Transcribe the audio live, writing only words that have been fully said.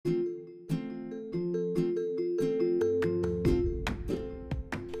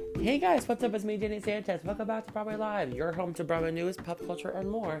Hey guys, what's up? It's me, Danny Sanchez. Welcome back to Broadway Live, your home to Broadway news, pop culture, and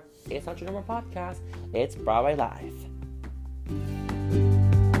more. It's not your normal podcast, it's Broadway Live.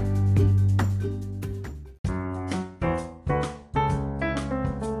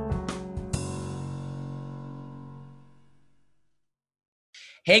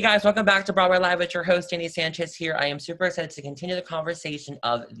 Hey guys, welcome back to Broadway Live with your host, Danny Sanchez here. I am super excited to continue the conversation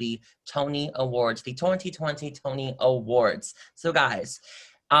of the Tony Awards, the 2020 Tony Awards. So guys,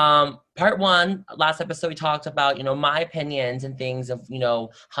 part one, last episode we talked about, my opinions and things of, how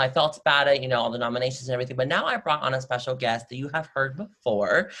I felt about it, all the nominations and everything. But now I brought on a special guest that you have heard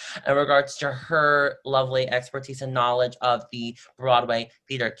before in regards to her lovely expertise and knowledge of the Broadway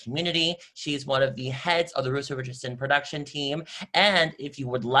theater community. She's one of the heads of the Russo Richardson production team. And if you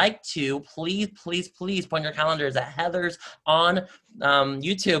would like to, please point your calendars at Heather's on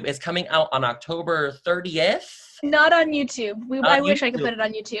YouTube is coming out on October 30th. Not on YouTube. I wish I could put it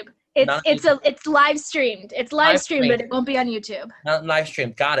on YouTube. It's live streamed. It's live streamed, but it won't be on YouTube. Not live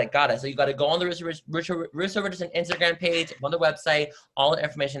streamed. Got it. So you got to go on the Russo Richardson Instagram page, on the website. All the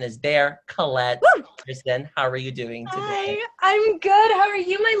information is there. Colette, Kristen, how are you doing today? Hi, I'm good. How are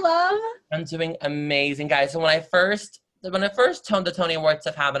you, my love? I'm doing amazing, guys. So when I first told the Tony Awards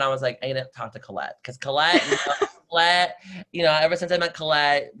stuff happened, I was like, I need to talk to Colette because Colette. Colette, ever since I met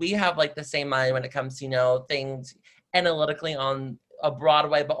Colette, we have like the same mind when it comes to, things analytically on a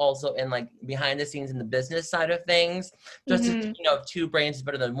Broadway, but also in like behind the scenes in the business side of things. Just to, two brains is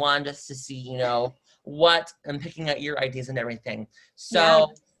better than one, just to see, what I'm picking out your ideas and everything.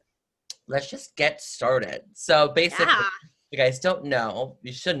 So let's just get started. So basically, if you guys don't know,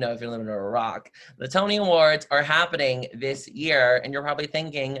 you should know if you're living under a rock. The Tony Awards are happening this year, and you're probably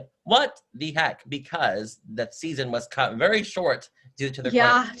thinking, what the heck? Because that season was cut very short due to the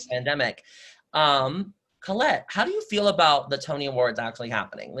pandemic. Colette, how do you feel about the Tony Awards actually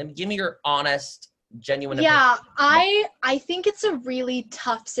happening? Give me your honest, genuine opinion. I think it's a really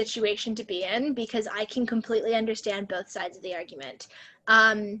tough situation to be in because I can completely understand both sides of the argument.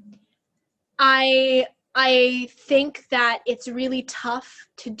 I think that it's really tough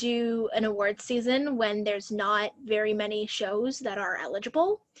to do an awards season when there's not very many shows that are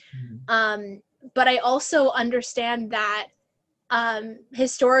eligible. But I also understand that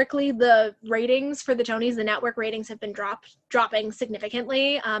historically the ratings for the Tonys, the network ratings have been dropping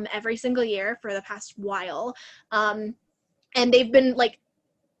significantly every single year for the past while. And they've been like,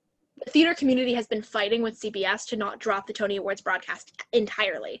 the theater community has been fighting with CBS to not drop the Tony Awards broadcast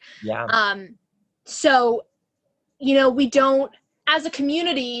entirely. So, we don't, as a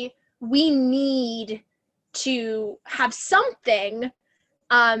community, we need to have something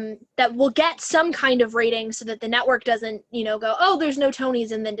that will get some kind of rating so that the network doesn't, go, oh, there's no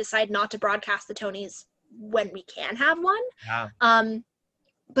Tonys, and then decide not to broadcast the Tonys when we can have one.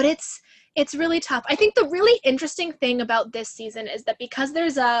 But it's really tough. I think the really interesting thing about this season is that because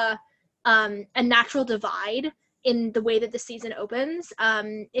there's a natural divide in the way that the season opens,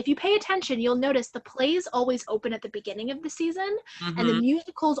 if you pay attention, you'll notice the plays always open at the beginning of the season, and the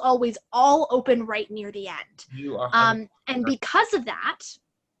musicals always all open right near the end. And because of that,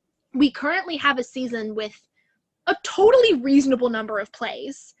 we currently have a season with a totally reasonable number of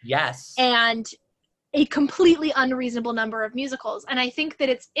plays. Yes. And a completely unreasonable number of musicals. And I think that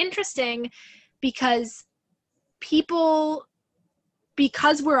it's interesting because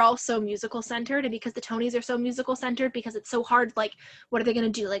because we're all so musical centered, and because the Tonys are so musical centered, because it's so hard, like, what are they going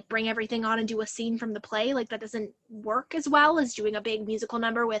to do? Like, bring everything on and do a scene from the play? Like, that doesn't work as well as doing a big musical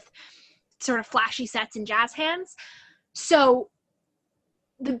number with sort of flashy sets and jazz hands. So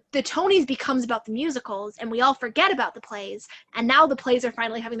the Tonys becomes about the musicals, and we all forget about the plays, and now the plays are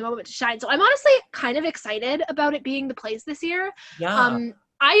finally having the moment to shine. So I'm honestly kind of excited about it being the plays this year.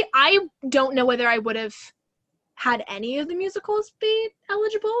 I don't know whether I would have had any of the musicals be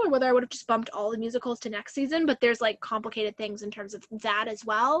eligible or whether I would have just bumped all the musicals to next season, but there's like complicated things in terms of that as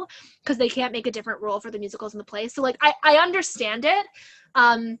well, because they can't make a different rule for the musicals and the plays. So like I understand it,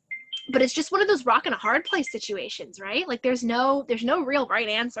 but it's just one of those rock and a hard place situations, right? Like there's no real right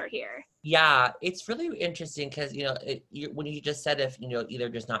answer here. Yeah, it's really interesting because when you just said if either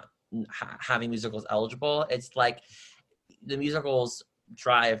just not having musicals eligible, it's like the musicals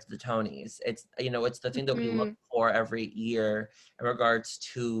drive the Tonys. It's it's the thing that we look for every year in regards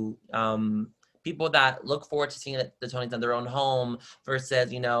to people that look forward to seeing the Tonys in their own home versus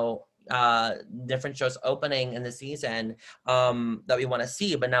different shows opening in the season that we want to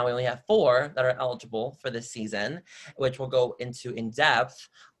see, but now we only have 4 that are eligible for this season, which we'll go into in depth.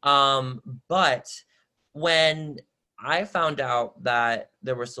 But when I found out that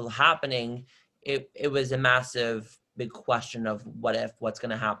they were still happening, it was a massive big question of what if, what's going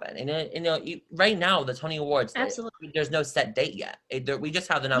to happen. And right now, the Tony Awards, Absolutely. there's no set date yet. We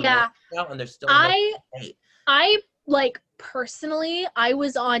just have the Yeah. nomination out, and there's still no date. I like personally, I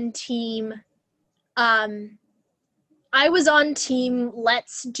was on team.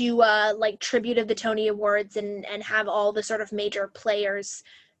 Let's do a like tribute of the Tony Awards and have all the sort of major players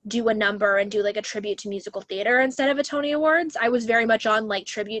do a number and do like a tribute to musical theater instead of a Tony Awards. I was very much on like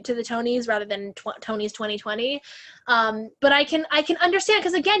tribute to the Tonys rather than Tonys 2020. But I can understand,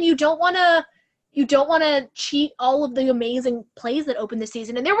 because again, you don't want to cheat all of the amazing plays that opened the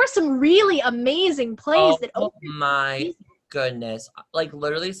season, and there were some really amazing plays that opened. Oh my goodness! Like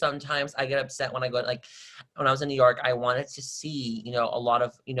literally, sometimes I get upset when I go. Like when I was in New York, I wanted to see, a lot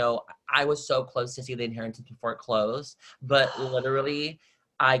of, I was so close to see The Inheritance before it closed, but literally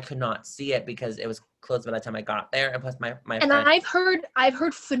I could not see it because it was closed by the time I got there, and plus my and friend, I've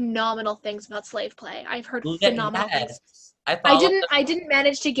heard phenomenal things about Slave Play. I've heard phenomenal things. I didn't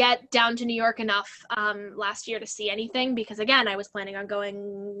manage to get down to New York enough last year to see anything, because again, I was planning on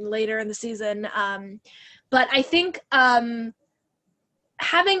going later in the season. But I think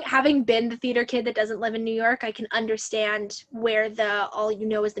having been the theater kid that doesn't live in New York, I can understand where the all you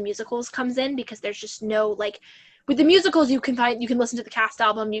know is the musicals comes in, because there's just no, like, with the musicals you can listen to the cast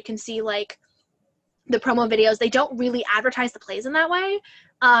album, you can see like the promo videos. They don't really advertise the plays in that way.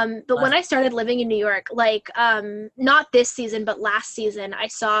 But when I started living in New York, like not this season but last season, I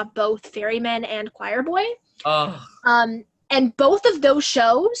saw both Ferryman and Choir Boy. Oh. And both of those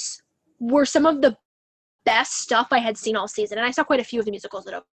shows were some of the best stuff I had seen all season, and I saw quite a few of the musicals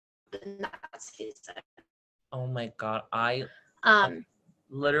that opened that season. Oh my god, I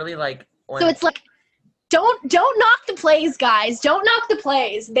literally like. So it's like, don't knock the plays, guys. Don't knock the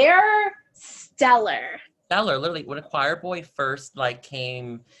plays. They're stellar. Literally, when a Choir Boy first like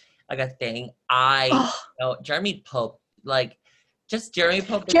came like a thing, Jeremy Pope, like just Jeremy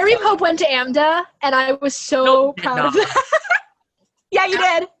Pope. Jeremy Pope went to AMDA, and I was so proud of that. Yeah, you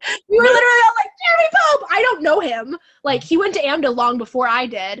did. We were literally all like, Jeremy Pope! I don't know him. Like, he went to AMDA long before I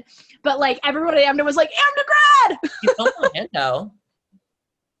did. But, like, everyone at AMDA was like, AMDA grad! He's from Orlando.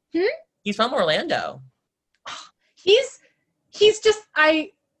 He's from Orlando. He's just,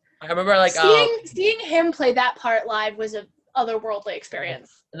 I remember, like, seeing him play that part live was a otherworldly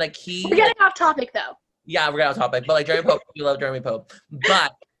experience. Like, we're getting off topic, though. Yeah, we're getting off topic. But, like, Jeremy Pope, we love Jeremy Pope.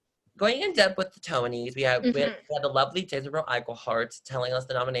 But going in depth with the Tonys, we had the lovely Jezebel Eichelhart telling us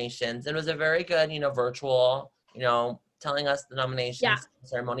the nominations. It was a very good, virtual, telling us the nominations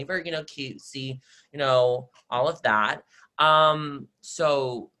ceremony. Very, cutesy, all of that.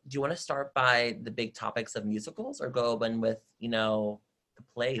 So do you want to start by the big topics of musicals, or go in with, the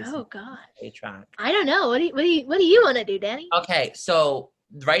plays? Oh God. A track. I don't know. What do you want to do, Danny? Okay, so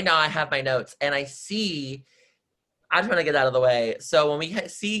right now I have my notes, and I see. I'm trying to get out of the way. So when we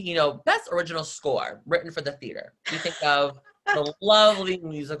see, best original score written for the theater, we think of the lovely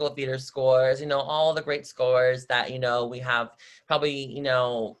musical theater scores, all the great scores that, we have probably,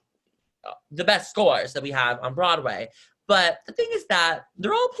 the best scores that we have on Broadway. But the thing is that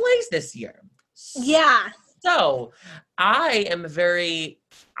they're all plays this year. Yeah. So I don't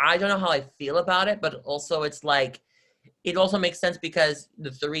know how I feel about it, but also it's like, it also makes sense because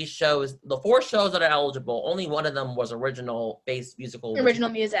the 4 shows that are eligible, only one of them was original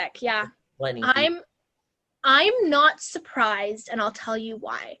music. Yeah. I'm not surprised, and I'll tell you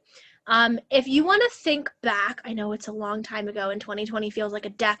why. If you want to think back, I know it's a long time ago and 2020 feels like a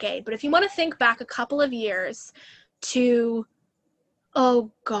decade, but if you want to think back a couple of years to,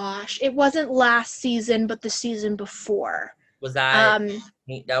 oh gosh, it wasn't last season, but the season before. Was that,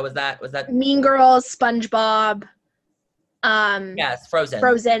 was that Mean Girls, SpongeBob, yes,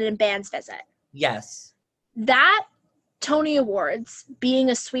 Frozen and Band's Visit. Yes. That Tony Awards being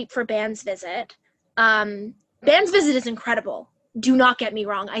a sweep for Band's Visit. Band's Visit is incredible. Do not get me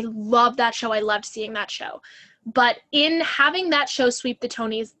wrong. I love that show. I loved seeing that show. But in having that show sweep the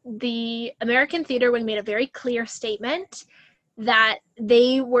Tonys, the American Theater Wing made a very clear statement that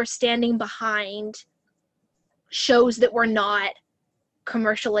they were standing behind shows that were not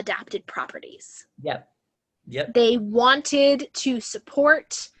commercial adapted properties. Yep. They wanted to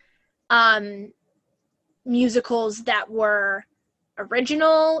support musicals that were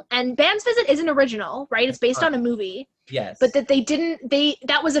original, and Band's Visit isn't original, right? It's based on a movie. Yes. But that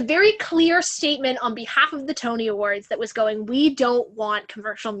that was a very clear statement on behalf of the Tony Awards that was going, we don't want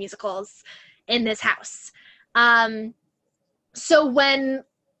commercial musicals in this house. So when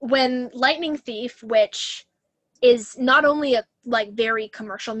Lightning Thief, which is not only a like very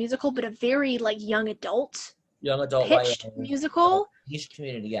commercial musical, but a very like young adult pitched musical. Niche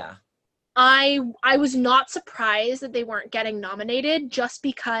community, yeah. I was not surprised that they weren't getting nominated, just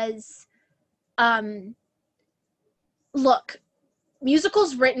because, look,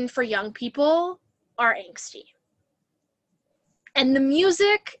 musicals written for young people are angsty. And the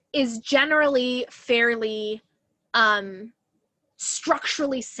music is generally fairly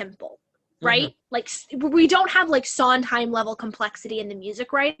structurally simple, right? Like, we don't have like Sondheim level complexity in the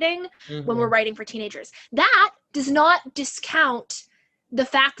music writing when we're writing for teenagers. That does not discount the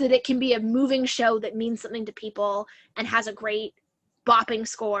fact that it can be a moving show that means something to people and has a great bopping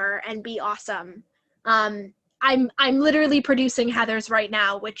score and be awesome. I'm literally producing Heathers right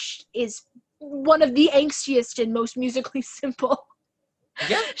now, which is one of the angstiest and most musically simple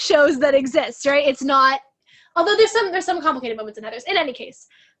shows that exist, right? It's not, although there's some complicated moments in Heathers. In any case,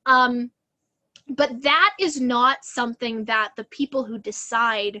 but that is not something that the people who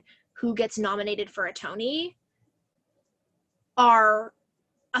decide who gets nominated for a Tony are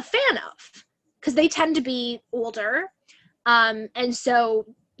a fan of, because they tend to be older, and so,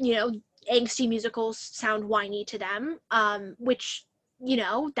 you know, angsty musicals sound whiny to them, which, you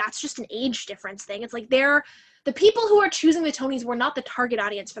know, that's just an age difference thing. It's like the people who are choosing the Tonys were not the target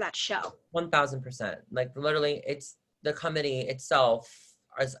audience for that show. 1000%. Like, literally, it's the committee itself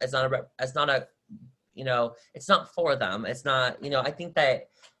is not a, you know, it's not for them. It's not, you know, I think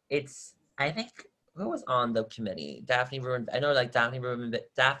who was on the committee? Daphne Rubin. I know, like, Daphne Rubin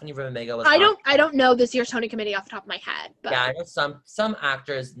Vega was. I don't know this year's Tony committee off the top of my head, but yeah, I know some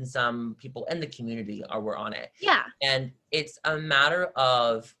actors and some people in the community were on it. Yeah, and it's a matter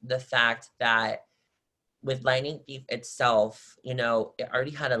of the fact that with Lightning Thief itself, you know, it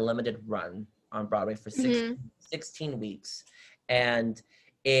already had a limited run on Broadway for 16 weeks, and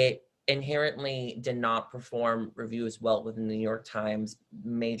it inherently did not perform reviews well within the New York Times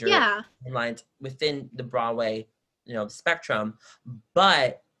major headlines within the Broadway, you know, spectrum,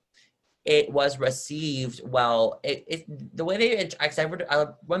 but it was received well. The way I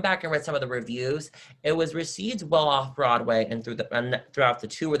went back and read some of the reviews. It was received well off Broadway and throughout the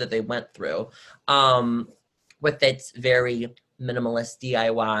tour that they went through, with its very minimalist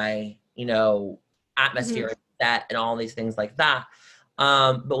DIY, you know, atmosphere set and all these things like that.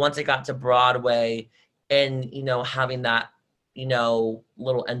 But once it got to Broadway and, you know, having that, you know,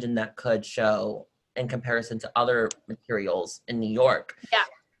 little engine that could show in comparison to other materials in New York,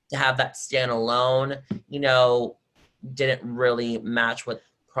 to have that stand alone, you know, didn't really match what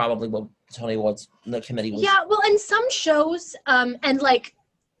Tony was, the committee was. Yeah, well, and some shows, and like,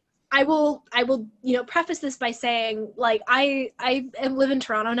 I will, you know, preface this by saying, like, I live in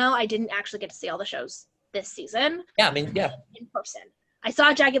Toronto now. I didn't actually get to see all the shows this season. Yeah, I mean, yeah. In person. I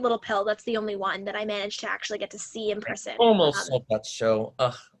saw Jagged Little Pill. That's the only one that I managed to actually get to see in person. I almost saw that show.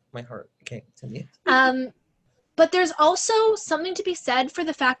 Ugh, my heart. Okay, continue. But there's also something to be said for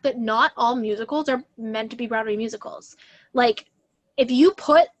the fact that not all musicals are meant to be Broadway musicals. Like, if you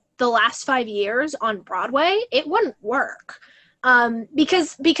put the last 5 years on Broadway, it wouldn't work.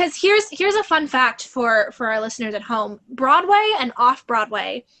 Because here's a fun fact for our listeners at home. Broadway and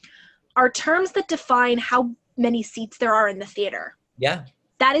off-Broadway are terms that define how many seats there are in the theater. Yeah.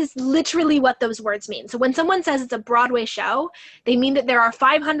 That is literally what those words mean. So when someone says it's a Broadway show, they mean that there are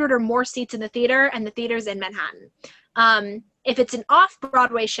 500 or more seats in the theater, and the theater's in Manhattan. If it's an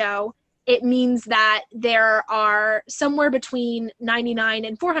off-Broadway show, it means that there are somewhere between 99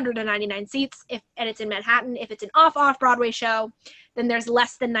 and 499 seats, and it's in Manhattan. If it's an off-Broadway show, then there's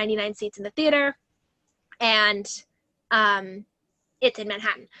less than 99 seats in the theater, and it's in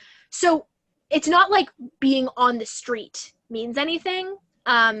Manhattan. So it's not like being on the street means anything.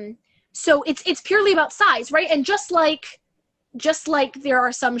 So it's purely about size, right? And just like there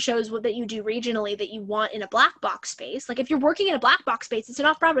are some shows that you do regionally that you want in a black box space. Like, if you're working in a black box space, it's an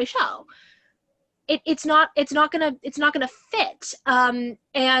off-Broadway show. It's not gonna fit.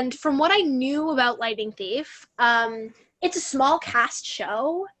 And from what I knew about Lightning Thief, it's a small cast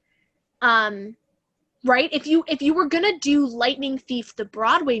show. Right? If you were gonna do Lightning Thief, the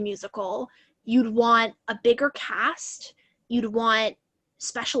Broadway musical, you'd want a bigger cast. You'd want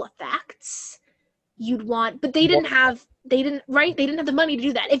special effects. But they didn't have the money to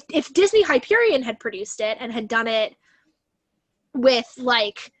do that. If Disney Hyperion had produced it and had done it with,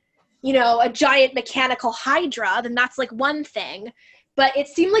 like, you know, a giant mechanical Hydra, then that's like one thing. But it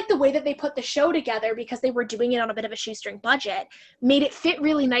seemed like the way that they put the show together, because they were doing it on a bit of a shoestring budget, made it fit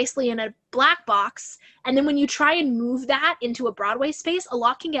really nicely in a black box. And then when you try and move that into a Broadway space, a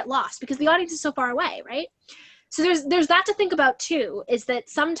lot can get lost because the audience is so far away, right? So there's that to think about too, is that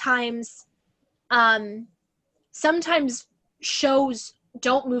sometimes shows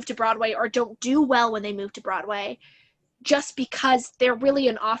don't move to Broadway or don't do well when they move to Broadway just because they're really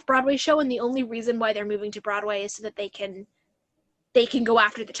an off-Broadway show, and the only reason why they're moving to Broadway is so that they can go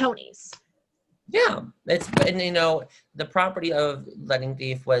after the Tonys. Yeah, and you know, the property of Lightning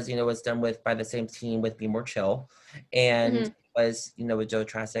Thief was, you know, was done by the same team with Be More Chill, and was, you know, with Joe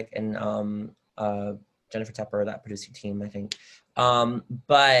Trasick and Jennifer Tepper, that producing team, I think.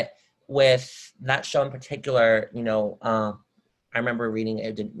 But with that show in particular, you know, I remember reading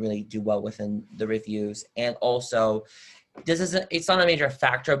it didn't really do well within the reviews, and also it's not a major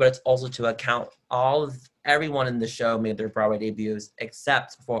factor, but it's also to account everyone in the show made their Broadway debuts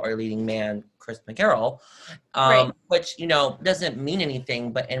except for our leading man, Chris McCarroll, which, you know, doesn't mean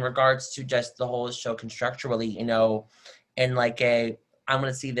anything, but in regards to just the whole show constructually, you know, and like I'm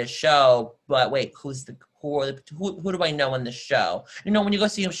going to see this show, but wait, who do I know in the show? You know, when you go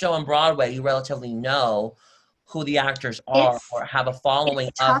see a show on Broadway, you relatively know who the actors are or have a following.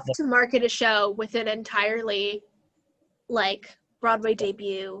 It's tough to market a show with an entirely like Broadway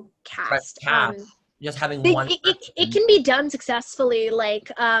debut cast. Just having one. It can be done successfully.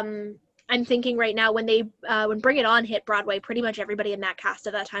 Like I'm thinking right now when Bring It On hit Broadway, pretty much everybody in that cast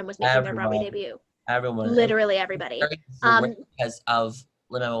at that time was making their Broadway debut. Everyone, literally everybody, because of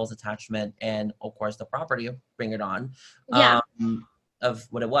Lin-Manuel's attachment and of course the property of Bring It On, of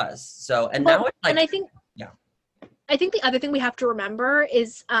what it was. So now it's like, and I think the other thing we have to remember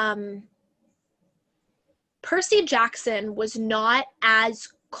is Percy Jackson was not as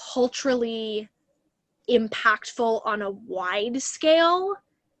culturally impactful on a wide scale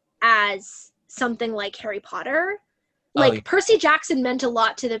as something like Harry Potter. Like Percy Jackson meant a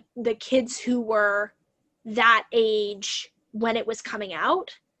lot to the kids who were that age when it was coming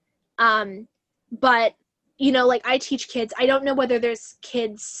out. But, you know, like I teach kids, I don't know whether there's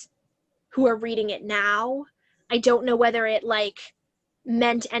kids who are reading it now. I don't know whether it like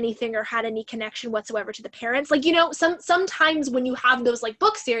meant anything or had any connection whatsoever to the parents. Like, you know, sometimes when you have those like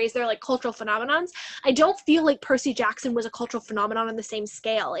book series, they're like cultural phenomenons. I don't feel like Percy Jackson was a cultural phenomenon on the same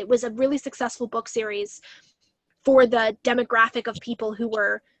scale. It was a really successful book series for the demographic of people who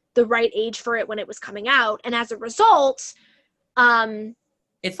were the right age for it when it was coming out. And as a result,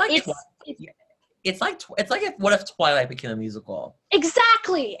 it's like what if Twilight became a musical?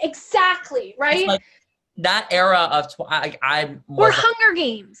 Exactly, right? It's like, that era of or Hunger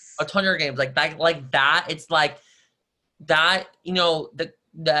Games. Or Hunger Games, like that. It's like that. You know, the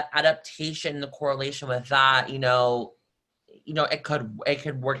adaptation, the correlation with that. You know, it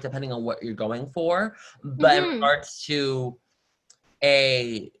could work depending on what you're going for. But in regards to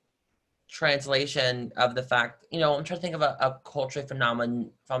a translation of the fact, you know, I'm trying to think of a cultural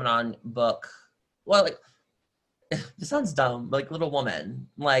phenomenon book. Well, like. This sounds dumb, like Little Woman,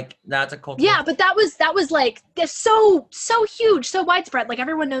 like that's a culture. Yeah, but that was like they're so huge, so widespread. Like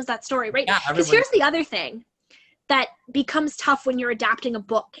everyone knows that story, right? Because here's the other thing that becomes tough when you're adapting a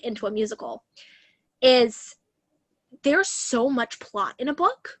book into a musical is there's so much plot in a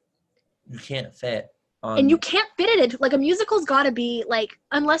book. You can't fit. And you can't fit it into like a musical's got to be like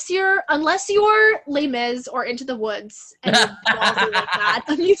unless you're Les Mis or Into the Woods and you're ballsy like that,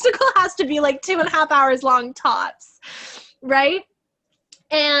 a musical has to be like 2.5 hours long tops, right?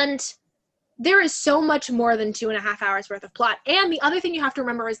 And there is so much more than 2.5 hours worth of plot. And the other thing you have to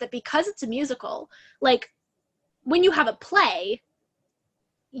remember is that because it's a musical, like when you have a play,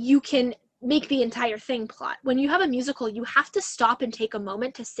 you can make the entire thing plot. When you have a musical, you have to stop and take a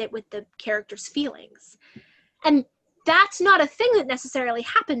moment to sit with the character's feelings. And that's not a thing that necessarily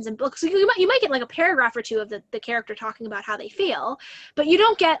happens in books. So you might get like a paragraph or two of the character talking about how they feel, but you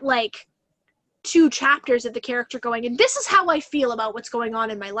don't get like 2 chapters of the character going, and this is how I feel about what's going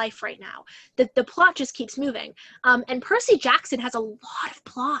on in my life right now. The plot just keeps moving. And Percy Jackson has a lot of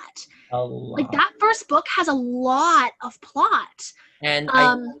plot. A lot. Like that first book has a lot of plot. And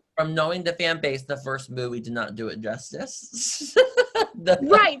from knowing the fan base, the first movie did not do it justice.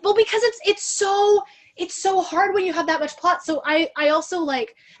 Right. Well, because it's so hard when you have that much plot. So I also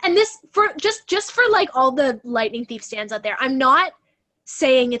like, and this for just for like all the Lightning Thief stands out there, I'm not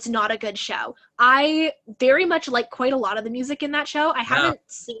saying it's not a good show. I very much like quite a lot of the music in that show. I haven't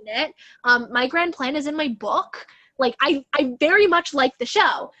seen it. My Grand Plan is in my book. Like I very much like the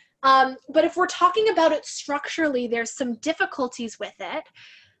show. But if we're talking about it structurally, there's some difficulties with it.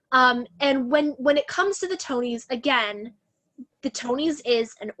 And when it comes to the Tonys, again, the Tonys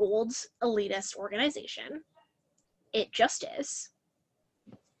is an old elitist organization. It just is.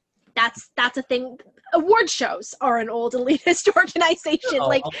 That's a thing. Award shows are an old elitist organization. No,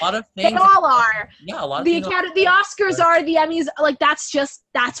 like a lot of things, they all are. Yeah, a lot of the Oscars are, the Emmys. Like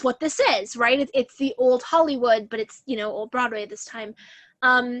that's what this is, right? It's the old Hollywood, but it's old Broadway at this time.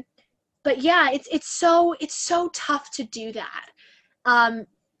 but yeah, it's so tough to do that.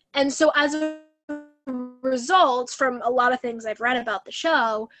 And so as a result, from a lot of things I've read about the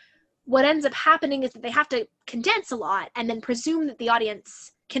show, what ends up happening is that they have to condense a lot and then presume that the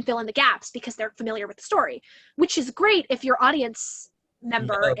audience can fill in the gaps because they're familiar with the story, which is great if your audience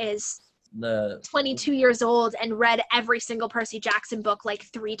member is the 22 years old and read every single Percy Jackson book like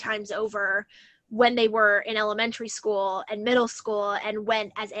 3 times over when they were in elementary school and middle school and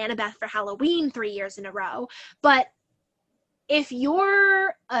went as Annabeth for Halloween 3 years in a row. But if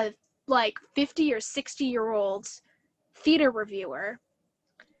you're a like 50 or 60-year-old theater reviewer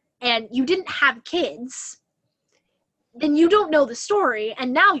and you didn't have kids, then you don't know the story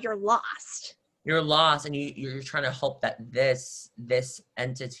and now you're lost. You're lost, and you're trying to hope that this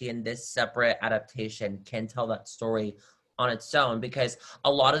entity and this separate adaptation can tell that story on its own, because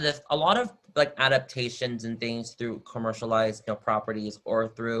a lot of like adaptations and things through commercialized properties or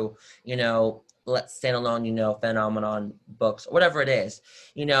through let's standalone phenomenon books or whatever it is,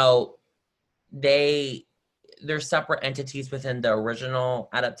 they're separate entities within the original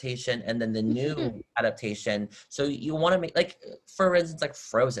adaptation and then the new adaptation. So you want to make, like, for instance, like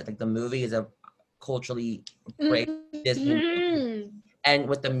Frozen, like the movie is a culturally great Disney movie. And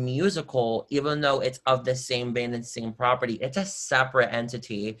with the musical, even though it's of the same vein and same property, it's a separate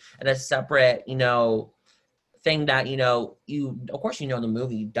entity and a separate, thing that, you, of course, the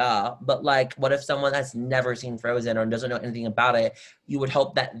movie, duh. But like, what if someone has never seen Frozen or doesn't know anything about it? You would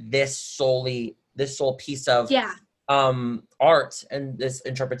hope that this sole piece of art and this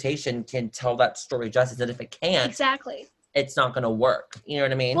interpretation can tell that story justice. And if it can't, exactly, it's not going to work. You know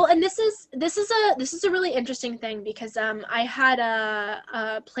what I mean? Well, and this is a really interesting thing because I had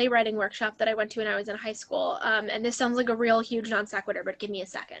a playwriting workshop that I went to when I was in high school, and this sounds like a real huge non sequitur, but give me a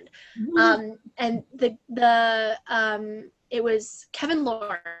second. And it was Kevin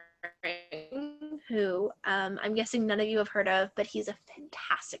Loring, who I'm guessing none of you have heard of, but he's a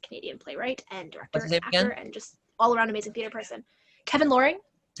fantastic Canadian playwright and director and actor and just all around amazing theater person. Kevin Loring.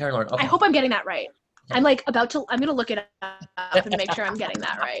 Kevin Loring. Okay. I hope I'm getting that right. I'm like I'm going to look it up and make sure I'm getting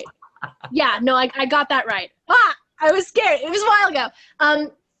that right. Yeah, no, I got that right. I was scared. It was a while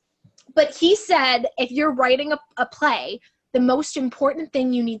ago. But he said, if you're writing a play, the most important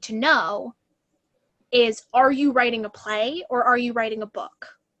thing you need to know is, are you writing a play or are you writing a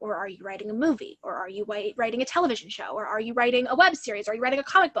book? Or are you writing a movie? Or are you writing a television show? Or are you writing a web series? Or are you writing a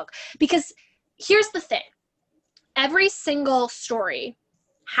comic book? Because here's the thing. Every single story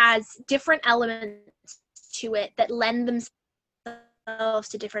has different elements to it that lend themselves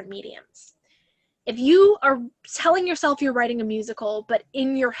to different mediums. If you are telling yourself you're writing a musical, but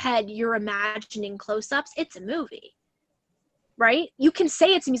in your head you're imagining close-ups, it's a movie, right? You can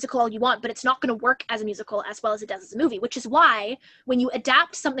say it's a musical all you want, but it's not going to work as a musical as well as it does as a movie, which is why when you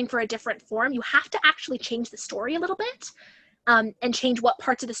adapt something for a different form, you have to actually change the story a little bit. And change what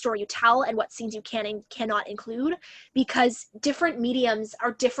parts of the story you tell and what scenes you can and cannot include, because different mediums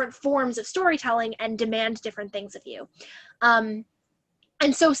are different forms of storytelling and demand different things of you. And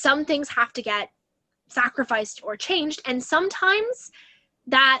so some things have to get sacrificed or changed, and sometimes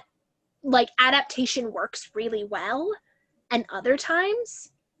that like adaptation works really well, and other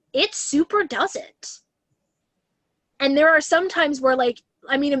times it super doesn't. And there are some times where, like,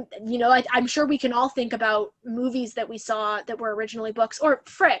 I mean, I'm sure we can all think about movies that we saw that were originally books, or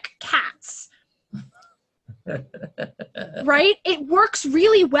Cats. Right? It works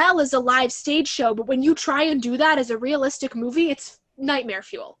really well as a live stage show, but when you try and do that as a realistic movie, it's nightmare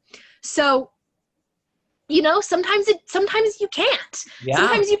fuel. So, sometimes you can't. Yeah.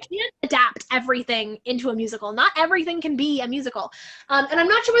 Sometimes you can't adapt everything into a musical. Not everything can be a musical. And I'm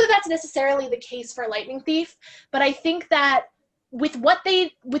not sure whether that's necessarily the case for Lightning Thief, but I think that with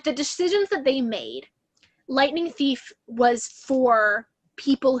the decisions that they made, Lightning Thief was for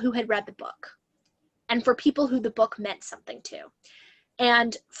people who had read the book and for people who the book meant something to.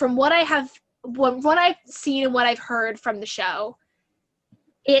 And from what I've seen and what I've heard from the show,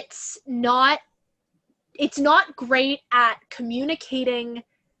 it's not great at communicating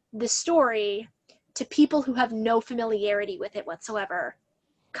the story to people who have no familiarity with it whatsoever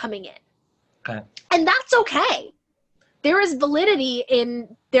coming in. Okay. And that's okay. There is validity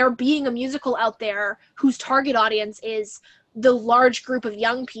in there being a musical out there whose target audience is the large group of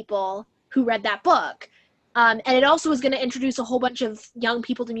young people who read that book. And it also is going to introduce a whole bunch of young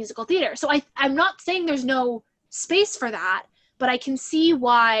people to musical theater. So I'm not saying there's no space for that, but I can see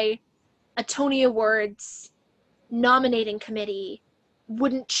why a Tony Awards nominating committee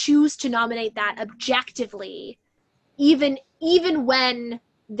wouldn't choose to nominate that objectively, even when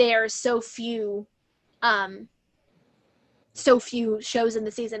there's so few so few shows in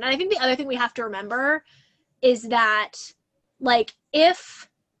the season. And I think the other thing we have to remember is that, like, if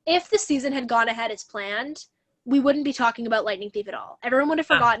the season had gone ahead as planned, we wouldn't be talking about Lightning Thief at all. Everyone would have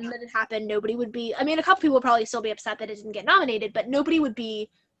forgotten that it happened. Nobody would be, I mean, a couple people would probably still be upset that it didn't get nominated, but nobody would be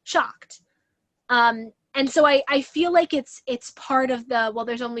shocked. And so I feel like it's part of the, well,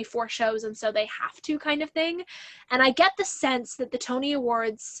 there's only 4 shows and so they have to kind of thing. And I get the sense that the Tony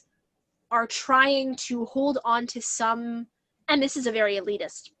Awards are trying to hold on to some, and this is a very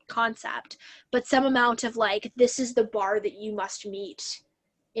elitist concept, but some amount of like, this is the bar that you must meet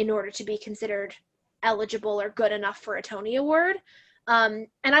in order to be considered eligible or good enough for a Tony Award. And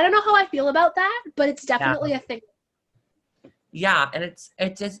I don't know how I feel about that, but it's definitely a thing. Yeah, and it's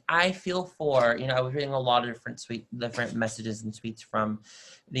just, I feel for, you know, I was reading a lot of different messages and tweets from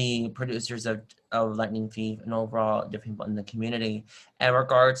the producers of Lightning Thief and overall different people in the community in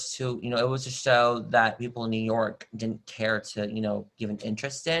regards to, you know, it was a show that people in New York didn't care to, you know, give an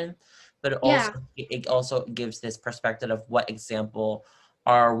interest in, but it also gives this perspective of what example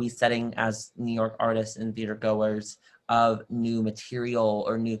are we setting as New York artists and theater goers of new material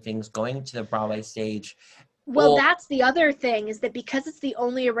or new things going to the Broadway stage. Well, that's the other thing, is that because it's the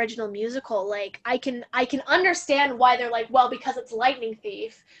only original musical, like, I can understand why they're like, well, because it's Lightning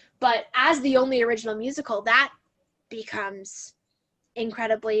Thief, but as the only original musical, that becomes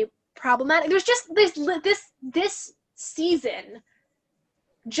incredibly problematic. There's just this season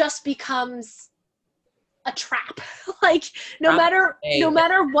just becomes a trap. Like, no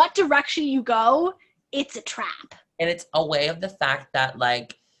matter what direction you go, it's a trap. And it's a way of the fact that,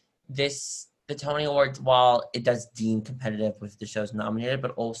 like, the Tony Awards, while it does deem competitive with the shows nominated,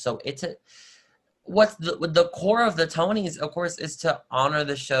 but also what's the core of the Tonys, of course, is to honor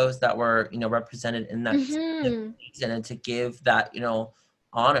the shows that were, you know, represented in that season, and to give that, you know,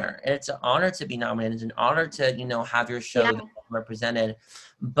 honor. And it's an honor to be nominated. It's an honor to, you know, have your show represented.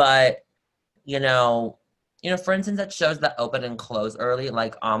 But, you know, for instance, that shows that open and close early,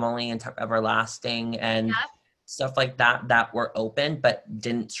 like Amelie and Tuck Everlasting and stuff like that were open but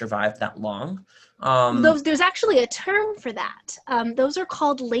didn't survive that long. There's actually a term for that. Those are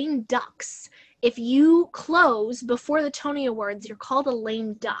called lame ducks. If you close before the Tony Awards, you're called a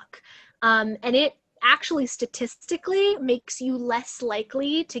lame duck. And it actually statistically makes you less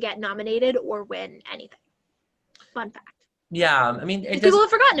likely to get nominated or win anything. Fun fact. Yeah, I mean, people have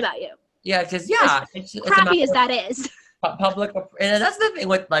forgotten about you. Yeah, because it's crappy as that is. Public, and that's the thing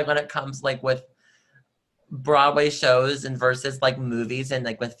with, like, when it comes, like, with Broadway shows and versus, like, movies and,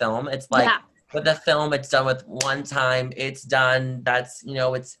 like, with film, it's like with the film, it's done with one time, it's done, that's, you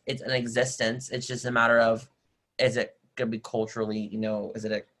know, it's an existence. It's just a matter of, is it gonna be culturally, you know, is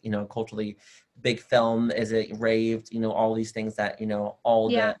it a, you know, culturally big film, is it raved, you know, all these things that, you know, all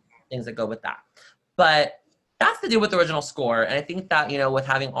the things that go with that. But that's to do with the original score. And I think that, you know, with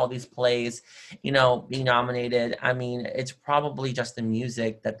having all these plays, you know, being nominated, I mean, it's probably just the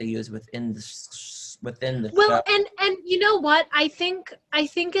music that they use within the show. And you know what, I think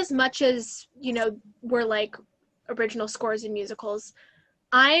as much as, you know, we're like original scores in musicals,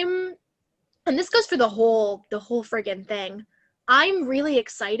 and this goes for the whole friggin' thing, I'm really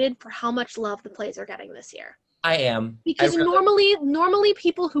excited for how much love the plays are getting this year. I am, because normally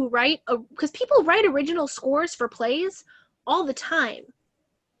people who write, because people write original scores for plays all the time,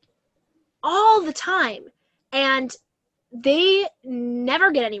 and they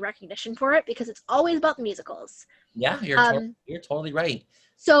never get any recognition for it because it's always about the musicals. Yeah, you're totally right.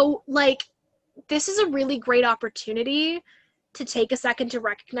 So, like, this is a really great opportunity to take a second to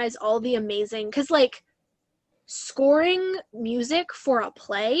recognize all the amazing, because, like, scoring music for a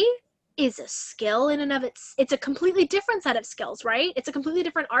play is a skill in and of it's a completely different set of skills, right? It's a completely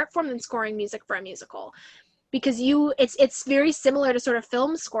different art form than scoring music for a musical, because it's very similar to sort of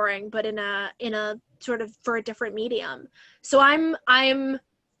film scoring, but in a sort of for a different medium. So I'm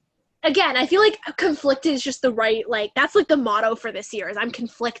again, I feel like conflicted is just the right, like, that's like the motto for this year, is I'm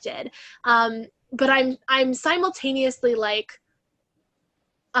conflicted. But I'm simultaneously, like,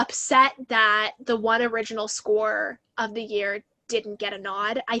 upset that the one original score of the year didn't get a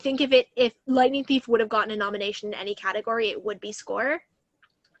nod. I think if Lightning Thief would have gotten a nomination in any category, it would be score.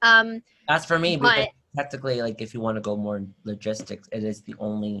 That's for me, because technically, like, if you want to go more logistics, it is the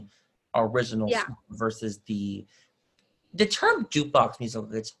only original score versus the term jukebox musical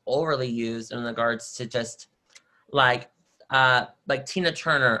gets overly used in regards to just like Tina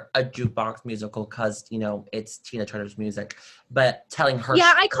Turner, a jukebox musical, because, you know, it's Tina Turner's music, but telling her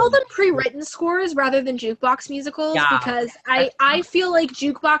I call them pre-written scores rather than jukebox musicals, because I feel like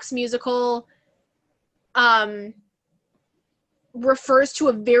jukebox musical refers to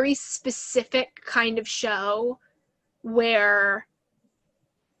a very specific kind of show where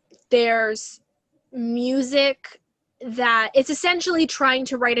there's music that it's essentially trying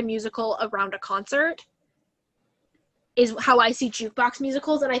to write a musical around a concert is how I see jukebox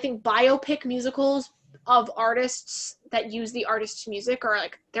musicals. And I think biopic musicals of artists that use the artist's music are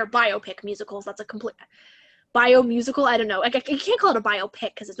like, they're biopic musicals. That's a complete bio musical. I don't know. Like, I can't call it a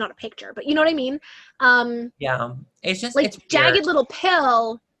biopic because it's not a picture, but you know what I mean? Yeah. It's just like it's Jagged weird. Little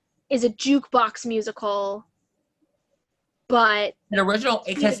Pill is a jukebox musical, but An original,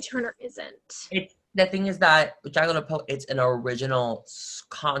 Tina because Turner isn't. the thing is that Jagged Little Pill, it's an original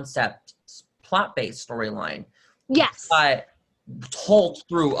concept, plot-based storyline, Yes. but told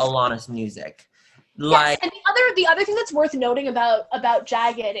through Alana's music. Yes, Like, and the other thing that's worth noting about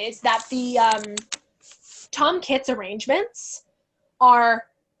Jagged is that the Tom Kitts arrangements are,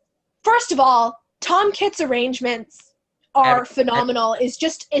 first of all, Tom Kitts arrangements are phenomenal.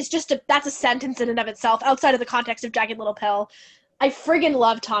 That's a sentence in and of itself outside of the context of Jagged Little Pill. I friggin'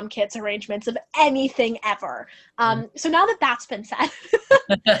 love Tom Kitts arrangements of anything ever. So now that that's been said,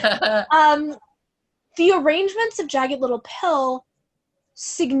 the arrangements of Jagged Little Pill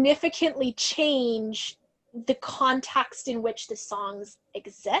significantly change the context in which the songs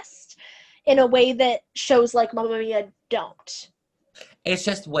exist in a way that shows like Mamma Mia don't. it's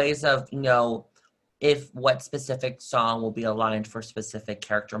just ways of, if what specific song will be aligned for specific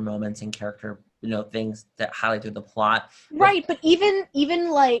character moments and character, things that highlight through the plot. Right, but even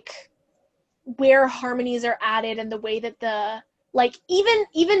like where harmonies are added and the way that the like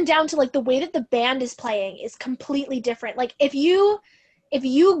even down to like the way that the band is playing is completely different. Like if you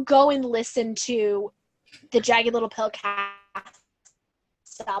go and listen to the Jagged Little Pill cast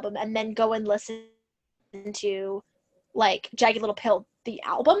album and then go and listen to like Jagged Little Pill the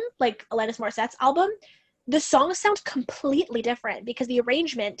album, like Alanis Morissette's album, the songs sound completely different because the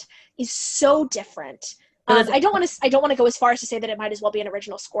arrangement is so different. I don't want to go as far as to say that it might as well be an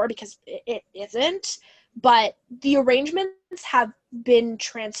original score because it isn't, but the arrangements have been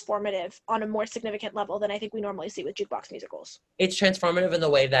transformative on a more significant level than I think we normally see with jukebox musicals. It's transformative in the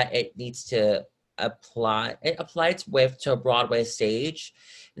way that it needs to apply its width to a Broadway stage.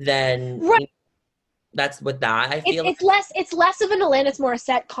 Then right. That's with that. I feel it's less of an Alanis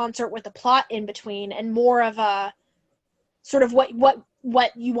Morissette concert with a plot in between and more of a sort of what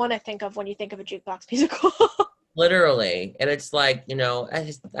you want to think of when you think of a jukebox musical. Literally. And it's like,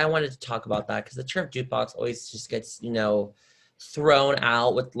 I wanted to talk about that because the term jukebox always just gets, thrown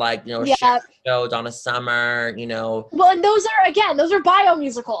out with like, yeah. Show, Donna Summer, Well, and those are bio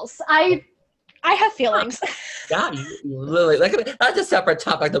musicals. I have feelings. Yeah, you literally, like, that's a separate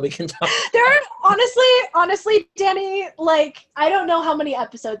topic that we can talk about. There are, honestly, Danny, like, I don't know how many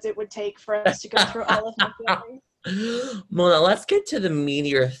episodes it would take for us to go through all of my feelings. Mona, let's get to the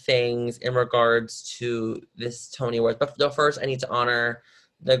meatier things in regards to this Tony Awards. But first, I need to honor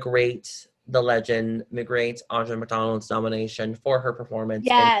the legend, the great Audra McDonald's nomination for her performance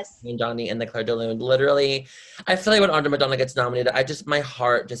in Johnny and the Claire de Lune. Literally, I feel like when Audra McDonald gets nominated, my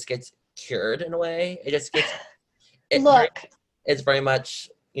heart just gets cured in a way. It just gets... it's very much,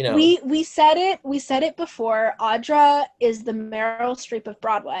 We said it before. Audra is the Meryl Streep of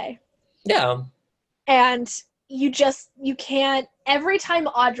Broadway. Yeah. And you can't, every time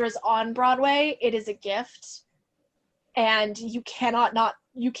Audra's on Broadway, it is a gift. And you cannot not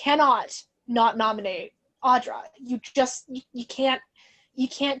nominate Audra. You can't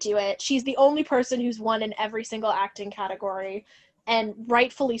do it. She's the only person who's won in every single acting category, and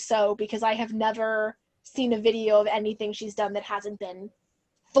rightfully so, because I have never seen a video of anything she's done that hasn't been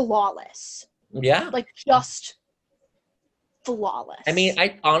flawless. Yeah. Like, just flawless. I mean,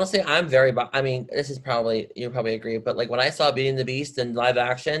 this is probably, you probably agree, but like when I saw Beauty and the Beast in live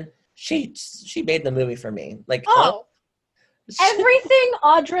action, she made the movie for me. Like, everything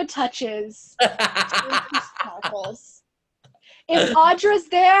Audra touches sparkles. If Audra's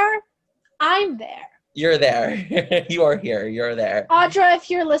there, I'm there. You're there. You are here. You're there. Audra, if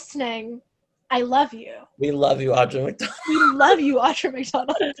you're listening, I love you. We love you, Audra McDonald. We love you, Audra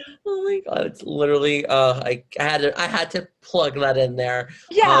McDonald. Oh my God, it's literally I had to plug that in there.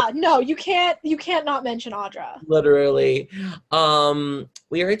 Yeah, no, you can't not mention Audra. Literally.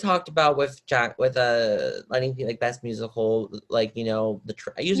 We already talked about with Lightning Thief, like best musical, like we've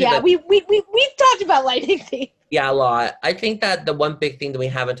talked about Lightning Thief. Yeah, a lot. I think that the one big thing that we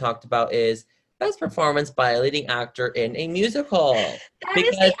haven't talked about is best performance by a leading actor in a musical. That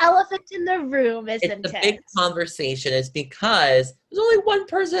is the elephant in the room, isn't it? It's the big conversation is because there's only one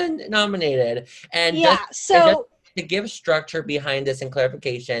person nominated. And to give structure behind this and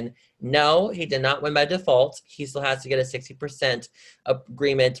clarification, no, he did not win by default. He still has to get a 60%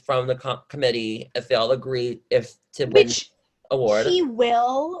 agreement from the committee if they all agree to win the award. He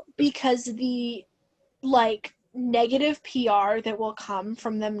will, because the like negative PR that will come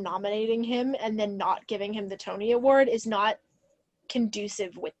from them nominating him and then not giving him the Tony Award is not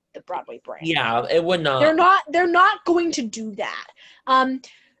conducive with the Broadway brand. Yeah, it would not. They're not going to do that.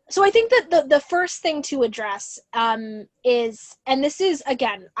 So I think that the first thing to address is, and this is,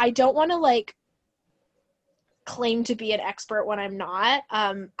 again, I don't want to like claim to be an expert when I'm not.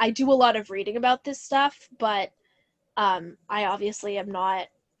 I do a lot of reading about this stuff, but I obviously am not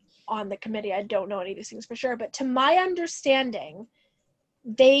on the committee. I don't know any of these things for sure, but to my understanding,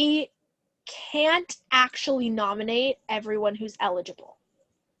 they can't actually nominate everyone who's eligible.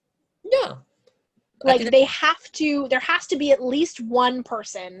 Yeah. Like there has to be at least one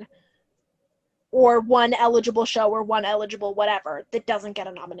person or one eligible show or one eligible whatever that doesn't get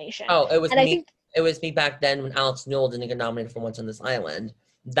a nomination. Oh, it was me. It was me back then when Alex Newell didn't get nominated for Once on This Island.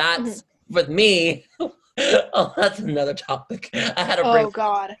 That's with me. Oh, that's another topic. I had to bring. Oh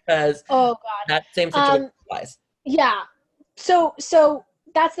God. Because that same situation applies. Yeah. So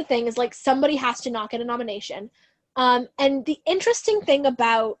that's the thing, is like somebody has to not get a nomination. And the interesting thing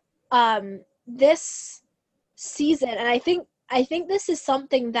about this season, and I think this is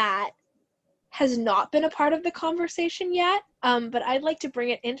something that has not been a part of the conversation yet, but I'd like to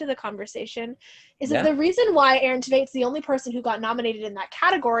bring it into the conversation, is that the reason why Aaron Tveit's the only person who got nominated in that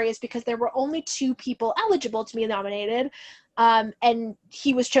category is because there were only 2 people eligible to be nominated, and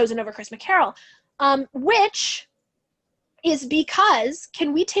he was chosen over Chris McCarroll, which is because,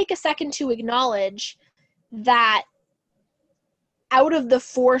 can we take a second to acknowledge that out of the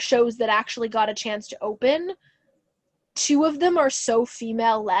 4 shows that actually got a chance to open, 2 of them are so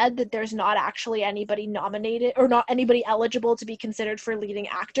female-led that there's not actually anybody nominated or not anybody eligible to be considered for leading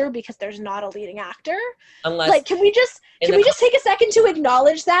actor because there's not a leading actor. Unless, like, can we just take a second to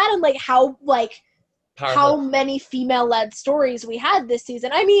acknowledge that and like how many female-led stories we had this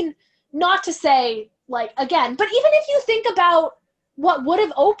season? I mean, not to say like again, but even if you think about what would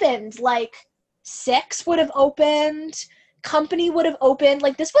have opened, like Six would have opened, Company would have opened.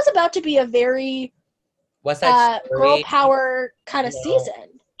 Like this was about to be a very girl power kind of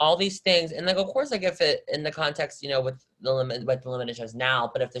season. All these things, and like of course, like if it in the context, with the limited shows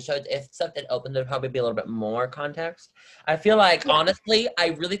now, but if stuff did open, there'd probably be a little bit more context. I feel like honestly,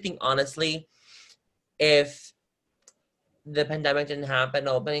 I really think if the pandemic didn't happen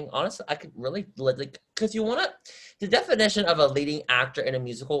opening, honestly, I could really like, because the definition of a leading actor in a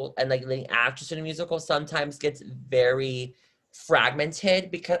musical and like leading actress in a musical sometimes gets very fragmented,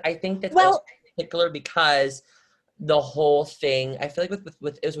 because I think that's particular because the whole thing, I feel like it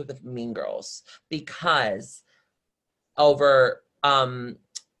was with Mean Girls, because over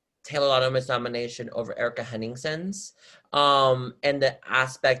Taylor Lautner's nomination over Erica Henningsen's, and the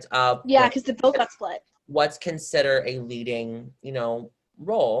aspect of because the vote got split. What's considered a leading,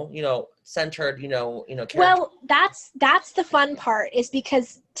 role, centered, character. Well, that's the fun part, is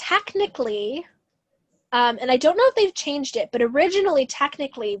because technically, and I don't know if they've changed it, but originally,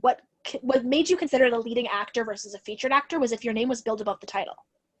 technically, what made you considered a leading actor versus a featured actor was if your name was billed above the title.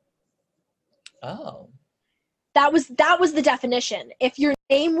 Oh. That was the definition. If your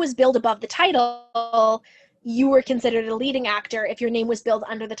name was billed above the title, you were considered a leading actor. If your name was billed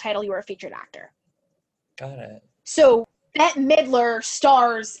under the title, you were a featured actor. Got it. So Bette Midler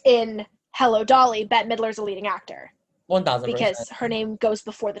stars in Hello, Dolly. Bette Midler's a leading actor. 1,000%. Because her name goes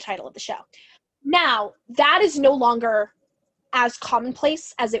before the title of the show. Now, that is no longer as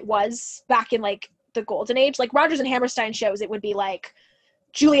commonplace as it was back in, like, the golden age. Like, Rodgers and Hammerstein shows, it would be, like,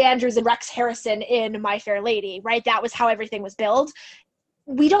 Julie Andrews and Rex Harrison in My Fair Lady, right? That was how everything was billed.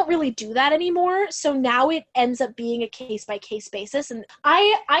 We don't really do that anymore, so now it ends up being a case-by-case basis. And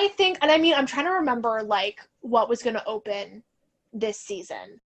I think, and I mean, I'm trying to remember, like, what was going to open this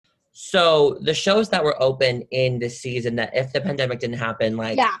season. So the shows that were open in this season, that if the pandemic didn't happen,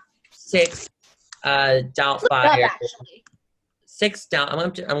 like Six, Doubtfire,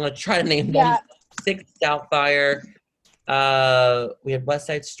 I'm gonna try to name them. Six, Doubtfire. We had West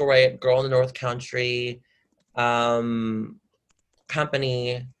Side Story, Girl in the North Country, Company.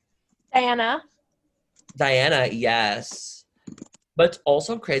 Diana, yes. But it's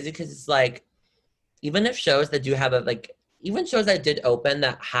also crazy because it's like, even if shows that do have even shows that did open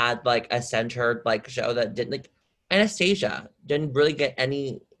that had like a centered like show that didn't, like Anastasia didn't really get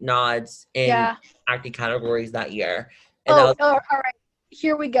any nods in acting categories that year. And all right.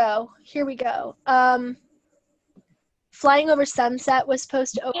 Here we go. Flying Over Sunset was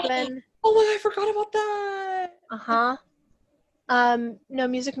supposed to open. Oh my God, I forgot about that. Uh-huh. No,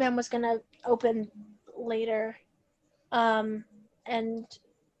 Music Man was gonna open later. And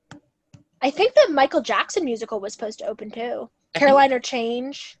I think the Michael Jackson musical was supposed to open too. Caroline or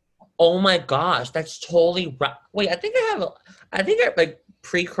Change. Oh my gosh, that's totally right. Wait, I think I like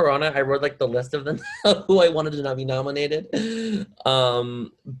pre-corona, I wrote like the list of them who I wanted to not be nominated.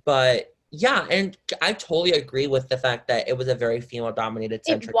 But yeah, and I totally agree with the fact that it was a very female-dominated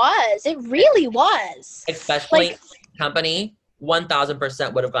centric. It really was. Especially Like, Company,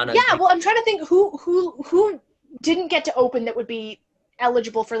 1000% would have gone. Yeah, well, I'm trying to think who didn't get to open that would be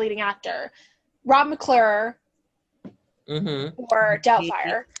eligible for leading actor. Rob McClure or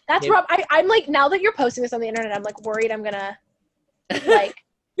Doubtfire. That's Rob. I'm like, now that you're posting this on the internet, I'm like worried I'm gonna like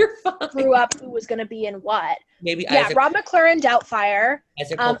You're fine. screw up who was gonna be in what. Maybe Isaac, Rob McClure and Doubtfire.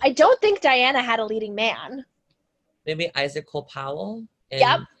 I don't think Diana had a leading man. Maybe Isaac Cole Powell.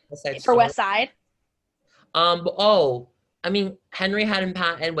 Yep. For West Side. I mean, Henry Haddon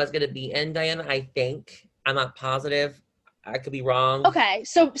Patton was gonna be in Diana, I think. I'm not positive. I could be wrong. Okay,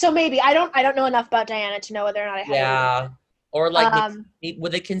 so maybe I don't know enough about Diana to know whether or not I had. Yeah, or like,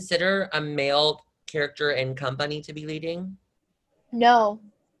 would they consider a male character in Company to be leading? No,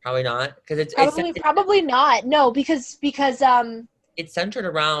 probably not, because it's probably not. No, because it's centered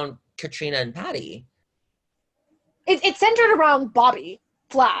around Katrina and Patty. It's centered around Bobby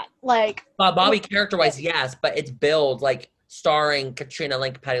Flat, like Bobby character-wise, yes, but it's billed like starring Katrina,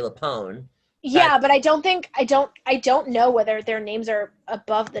 like Patti LuPone. Yeah, but I don't know whether their names are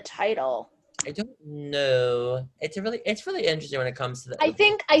above the title. I don't know. It's really interesting when it comes to that. I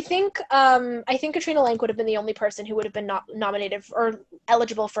think Katrina Lank would have been the only person who would have been nominated or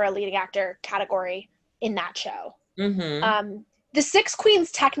eligible for a leading actor category in that show. Mm-hmm. The six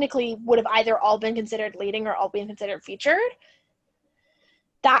queens technically would have either all been considered leading or all been considered featured.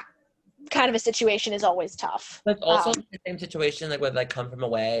 That kind of a situation is always tough. But also the same situation like with like Come From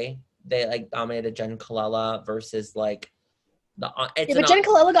Away. They like nominated Jen Colella versus like but Jen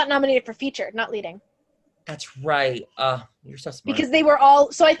Colella got nominated for featured, not leading. That's right. You're so smart. Because they were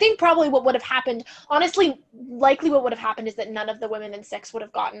all. So I think probably what would have happened, honestly, likely what would have happened is that none of the women in six would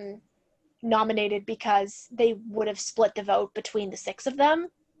have gotten nominated because they would have split the vote between the six of them.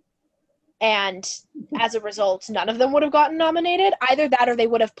 And as a result, none of them would have gotten nominated. Either that or they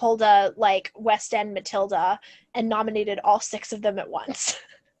would have pulled a like West End Matilda and nominated all six of them at once.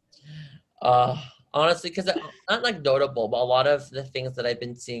 Honestly, because not like notable, but a lot of the things that I've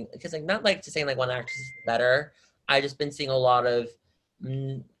been seeing, because like not like to say like one actress is better, I just been seeing a lot of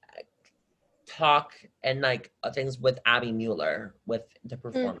talk and like things with Abby Mueller with the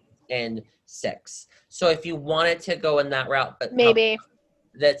performance in Six. So if you wanted to go in that route, but maybe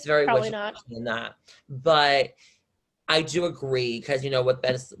that's very probably not in that, but I do agree because with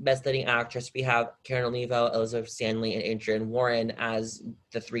best leading actress we have Karen Olivo, Elizabeth Stanley, and Adrienne Warren as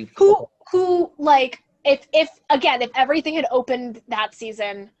the three people. Who like if everything had opened that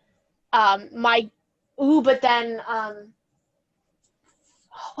season, but then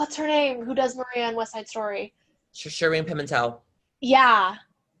what's her name? Who does Maria in West Side Story? Shireen Pimentel. Yeah,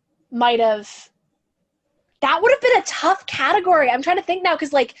 might have. That would have been a tough category. I'm trying to think now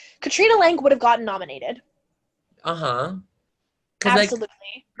because like Katrina Lank would have gotten nominated. Absolutely.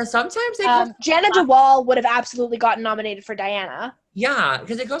 Like, sometimes Jana DeWall would have absolutely gotten nominated for Diana. Yeah,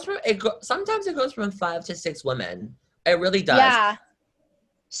 because sometimes it goes from 5 to 6 women. It really does. Yeah.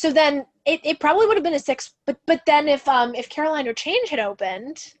 So then it probably would have been a 6, but then if Caroline or Change had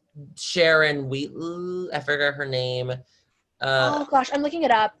opened, Sharon Wheatley, I forgot her name. Oh gosh, I'm looking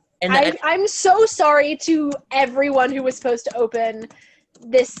it up. And I'm so sorry to everyone who was supposed to open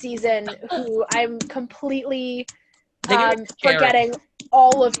this season, who I'm completely forgetting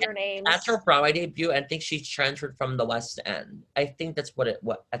all of your names. That's her Broadway debut. I think she transferred from the West End. I think that's what it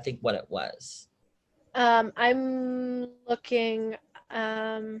was. I'm looking.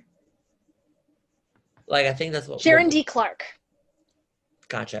 Like I think that's what Sharon D. Clark.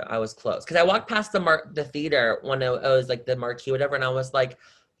 Gotcha. I was close because I walked past the theater when it was like the marquee, whatever, and I was like,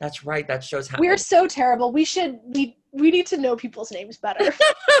 "That's right. That shows how." We're so terrible. We need to know people's names better.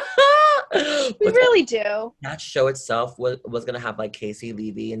 We really do. That show itself was going to have like Casey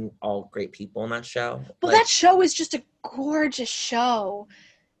Levy and all great people in that show. Well, that show is just a gorgeous show.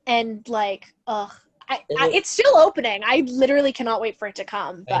 And like, it's still opening. I literally cannot wait for it to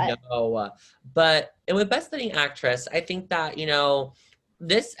come. But. I know. But and with Best Leading Actress, I think that,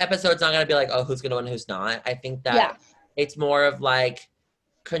 this episode's not going to be like, oh, who's going to win, who's not. I think that it's more of like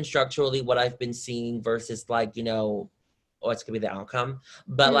constructually what I've been seeing versus like, what's going to be the outcome.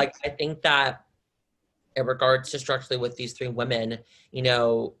 But like, I think that in regards to structurally with these three women,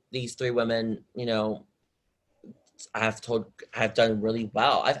 have done really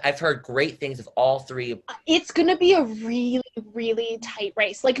well. I've heard great things of all three. It's gonna be a really, really tight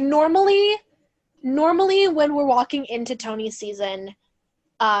race. Like normally when we're walking into Tony's season,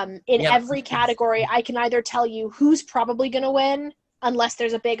 in every category, I can either tell you who's probably gonna win, unless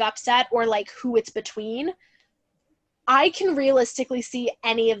there's a big upset, or like who it's between. I can realistically see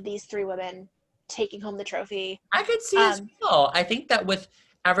any of these three women taking home the trophy. I could see as well. I think that with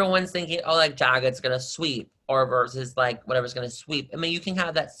everyone's thinking, oh, like Jagged's gonna sweep, or versus like whatever's gonna sweep. I mean, you can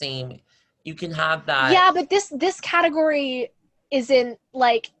have that same. You can have that. Yeah, but this category isn't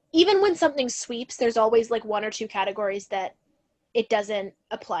like, even when something sweeps, there's always like one or two categories that it doesn't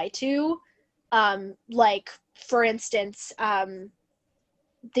apply to. Like for instance,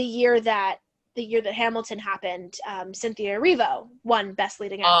 the year that Hamilton happened, Cynthia Erivo won Best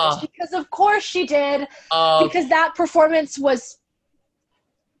Leading Actress, because of course she did, because that performance was,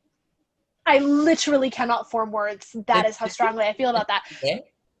 I literally cannot form words. That is how strongly I feel about that.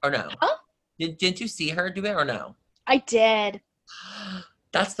 Or no? Huh? Didn't you see her do it or no? I did.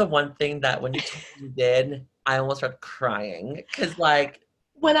 That's the one thing that when you told me you did, I almost started crying, because like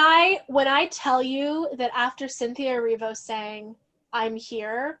when I tell you that after Cynthia Erivo sang "I'm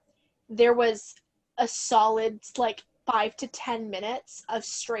Here," there was a solid like 5 to 10 minutes of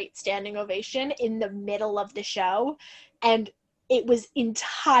straight standing ovation in the middle of the show, and it was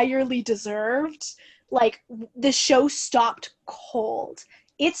entirely deserved. Like the show stopped cold.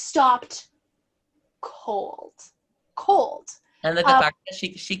 It stopped cold. And the fact that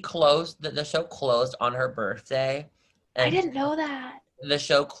she closed the show closed on her birthday. And I didn't know that. The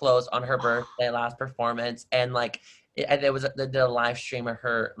show closed on her birthday last performance, and like it was the live stream of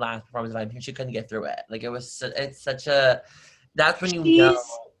her last performance. And she couldn't get through it. Like it's such a. That's when you know.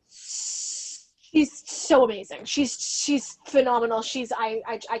 She's so amazing. She's phenomenal.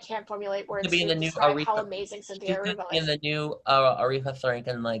 I can't formulate words to be in the new describe how amazing Cynthia Erivo is. In the new Aretha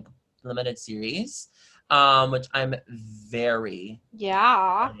Franklin like limited series, which I'm very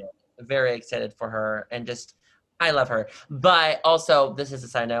excited for her, and just I love her. But also, this is a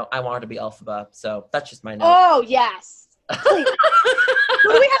side note, I want her to be Elphaba, so that's just my note. Oh yes. Who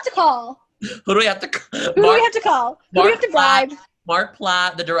do we have to call? Who do we have to call? Who do we have to bribe? Mark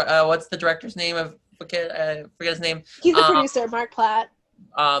Platt, what's the director's name of forget his name? He's the producer, Mark Platt.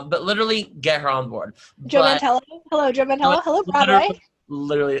 But literally get her on board. Joe Mantello. Hello, Joe Mantello. Hello, Broadway.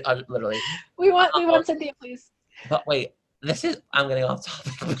 Literally. We want Cynthia, please. But wait, I'm getting off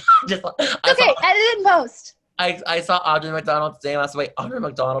topic. Edit and post. I saw Audrey McDonald today last week. Audrey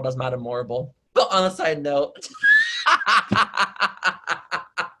McDonald does Madame Morrible. But on a side note.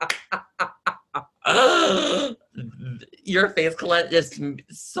 Your face, Colette, is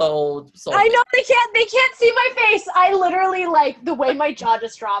so I know they can't see my face. I literally, like, the way my jaw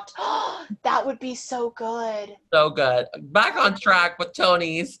just dropped. That would be so good. So good. Back on track with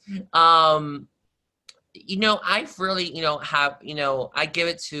Tony's. I've really, I give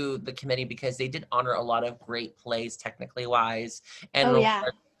it to the committee because they did honor a lot of great plays technically wise, and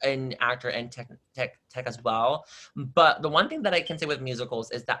and actor and tech as well. But the one thing that I can say with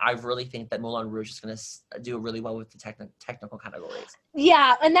musicals is that I really think that Moulin Rouge is going to do really well with the technical categories.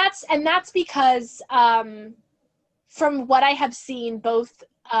 Yeah, and that's because from what I have seen, both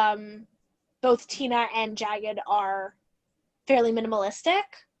Tina and Jagged are fairly minimalistic,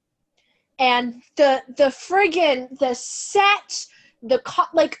 and the set,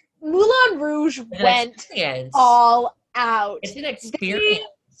 Moulin Rouge went all out. It's an experience.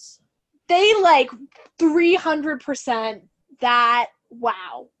 They 300% that.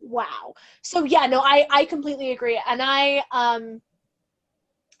 Wow. So yeah, no, I completely agree. And I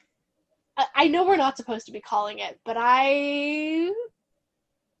know we're not supposed to be calling it, but I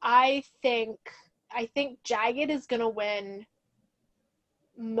think Jagged is gonna win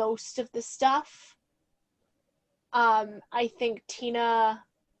most of the stuff. I think Tina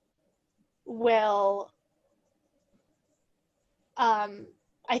will.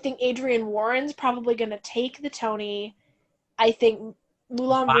 I think Adrienne Warren's probably going to take the Tony. I think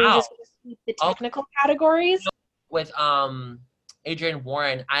Moulin Rouge is going to sweep the technical categories. With Adrienne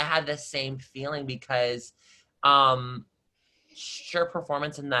Warren, I had the same feeling because her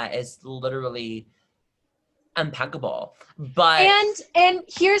performance in that is literally impeccable. But and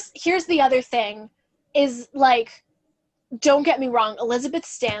here's the other thing is, don't get me wrong, Elizabeth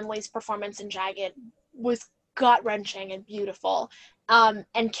Stanley's performance in Jagged was gut-wrenching and beautiful.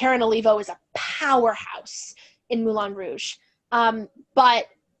 And Karen Olivo is a powerhouse in Moulin Rouge. But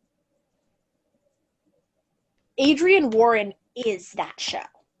Adrienne Warren is that show.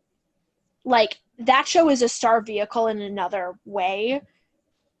 That show is a star vehicle in another way.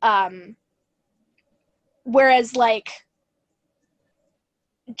 whereas like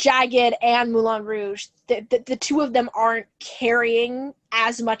Jagged and Moulin Rouge, the two of them aren't carrying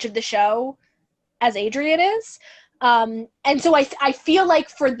as much of the show as Adrian is. And so I feel like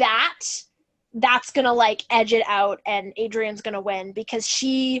for that's gonna like edge it out, and Adrian's gonna win because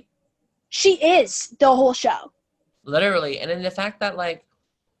she is the whole show. Literally. And then the fact that like,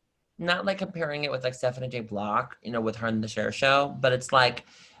 not like comparing it with like Stephanie J. Block, you know, with her in the Cher show, but it's like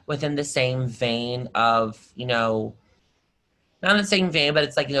within the same vein of, you know, not in the same vein, but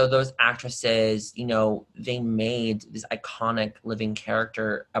it's like, you know, those actresses, you know, they made this iconic living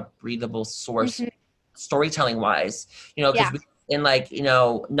character a breathable source, storytelling wise, you know, because in like, you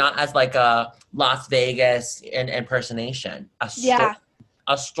know, not as like a Las Vegas impersonation,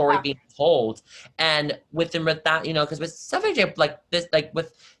 a story being told. And with that, you know, because with Stephanie J, like this, like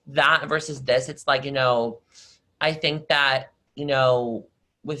with that versus this, it's like, you know, I think that, you know,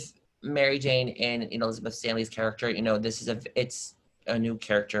 with Mary Jane and, you know, Elizabeth Stanley's character, you know, it's a new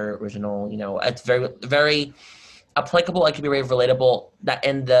character, original, you know, it's very, very applicable. It can be very relatable that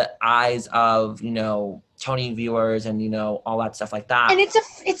in the eyes of, you know, Tony viewers and, you know, all that stuff like that. And it's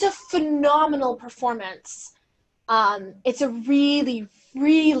a phenomenal performance. It's a really,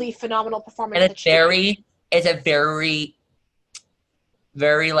 really phenomenal performance. And it's a very,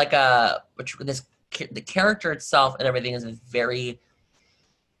 very like the character itself and everything is a very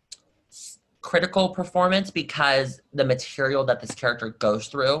critical performance because the material that this character goes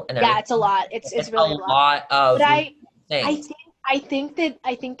through and it's a lot. It's really a lot of. But I think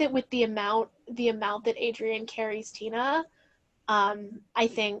that with the amount that Adrian carries Tina, I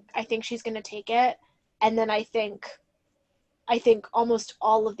think she's gonna take it, and then I think almost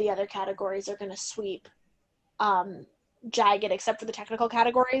all of the other categories are gonna sweep Jagged, except for the technical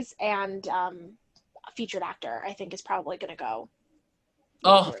categories, and featured actor I think is probably gonna go.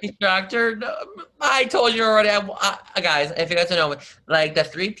 Oh, featured actor! No, I told you already. Guys, if you guys don't know, like the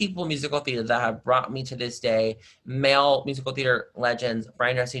three people musical theater that have brought me to this day, male musical theater legends,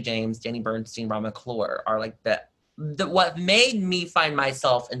 Brian Darcy James, Danny Bernstein, Ron McClure, are like the what made me find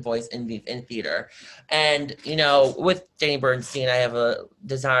myself in voice in theater. And, you know, with Danny Bernstein, I have a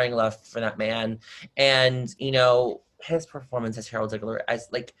desiring love for that man. And, you know, his performance as Harold Ziegler, as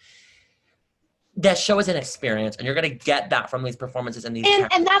like, that show is an experience, and you're gonna get that from these performances and these.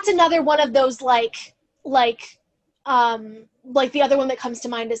 And that's another one of those like the other one that comes to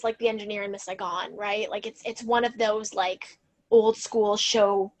mind is like The Engineer and Miss Saigon, right? Like it's one of those like old school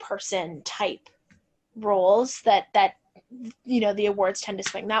show person type roles that you know the awards tend to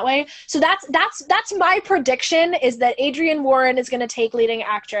swing that way. So that's my prediction, is that Adrienne Warren is going to take leading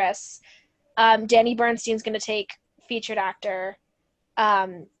actress, Danny Bernstein's going to take featured actor,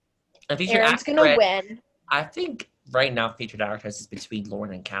 Aaron's going to win. I think right now featured actress is between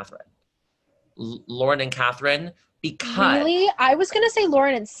Lauren and Catherine. Lauren and Catherine, because really, I was going to say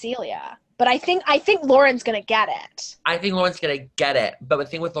Lauren and Celia. But I think Lauren's going to get it. I think Lauren's going to get it. But the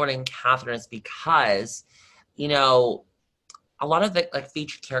thing with Lauren and Catherine is because, you know, a lot of the like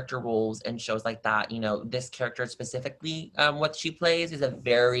featured character roles and shows like that, you know, this character specifically, what she plays is a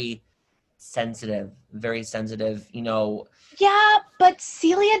very sensitive, you know. Yeah, but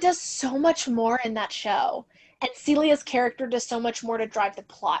Celia does so much more in that show. And Celia's character does so much more to drive the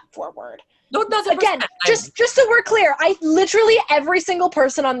plot forward. No, again, just so we're clear, literally every single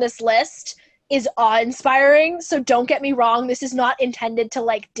person on this list is awe-inspiring, so don't get me wrong, this is not intended to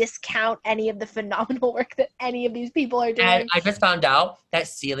like discount any of the phenomenal work that any of these people are doing. And I just found out that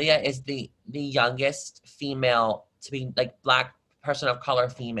Celia is the youngest female to be like Black person of color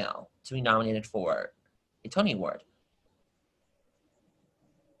female to be nominated for a Tony Award.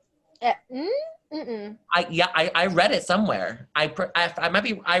 I read it somewhere. I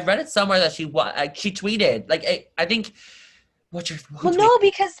read it somewhere that she tweeted like I think. No,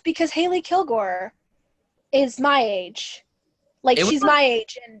 because Haley Kilgore is my age, like she's my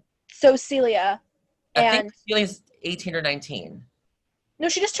age, and so Celia. I think Celia's 18 or 19. No,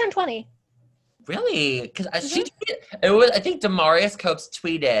 she just turned 20. Really? Because she tweeted, it was, I think Demarius Copes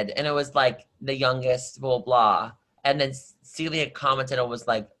tweeted, and it was like the youngest, blah blah. And then Celia commented and was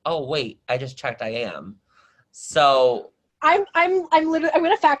like, "Oh wait, I just checked. I am." So I'm literally, I'm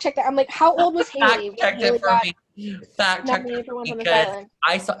gonna fact check that. I'm like, how old was Haley? Fact check it for me. Fact check it because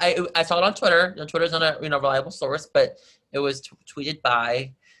I saw it on Twitter. You know, Twitter's not a reliable source, but it was tweeted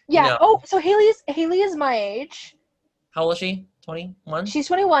by. Yeah. You know, oh, so Haley is my age. How old is she? 21. She's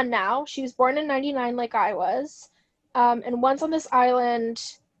 21 now. She was born in '99, like I was. And Once on This Island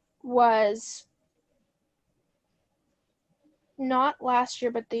was not last year,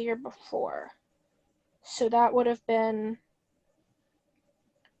 but the year before. So that would have been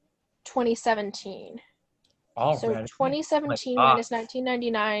 2017. So Already? Oh my 2017 God. minus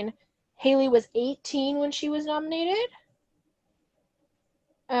 1999. Haley was 18 when she was nominated.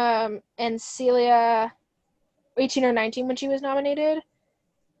 And Celia 18 or 19 when she was nominated.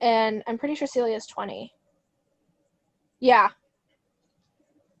 And I'm pretty sure Celia's 20. Yeah.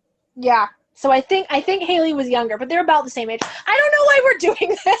 Yeah. So I think Haley was younger, but they're about the same age. I don't know why we're doing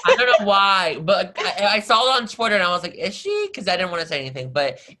this. I don't know why, but I saw it on Twitter and I was like, "Is she?" Because I didn't want to say anything.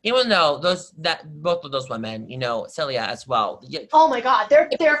 But even though both of those women, Celia as well, Oh my god, they're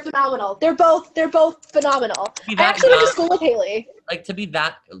phenomenal. They're both phenomenal. be I that actually went to young, school with Haley. like to be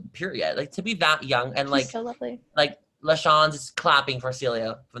that period, like to be that young, and She's so lovely. like LaShawn's is clapping for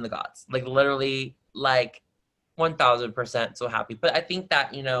Celia from the gods, like literally, like 1000% so happy. But I think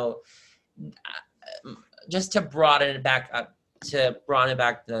that just to broaden it back up,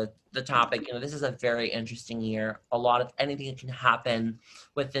 the topic, this is a very interesting year. A lot of anything can happen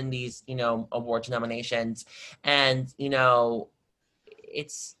within these awards nominations, and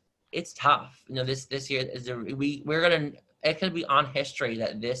it's tough. This year is we're gonna it could be on history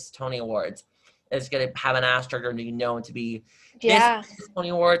that this Tony Awards is gonna have an asterisk or known to be Yeah. this Tony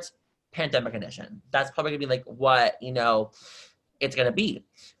Awards pandemic edition. That's probably gonna be like what it's gonna be.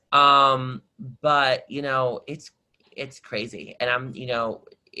 But it's crazy, and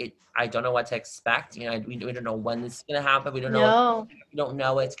I don't know what to expect. We don't know when this is gonna happen. We don't know. No. We don't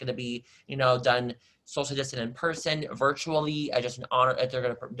know it's gonna be done social distant in person, virtually. I just an honor if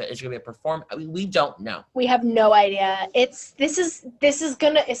it's gonna be a perform. I mean, we don't know. We have no idea. This is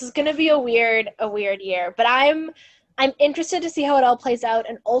gonna be a weird year. But I'm interested to see how it all plays out,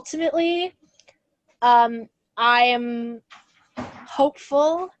 and ultimately, I am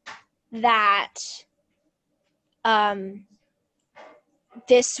hopeful that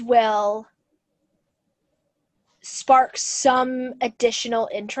this will spark some additional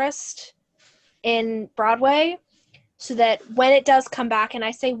interest in Broadway, so that when it does come back, and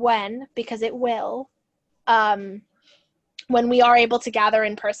I say when because it will, when we are able to gather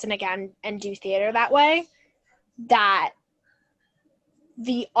in person again and do theater that way, that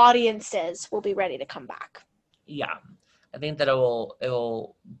the audiences will be ready to come back. Yeah, I think that it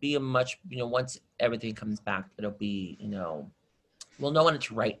will be a much once everything comes back, it'll be we'll know when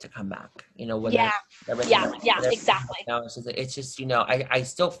it's right to come back. Yeah, exactly. Now it's just I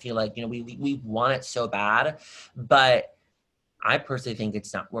still feel like we want it so bad, but I personally think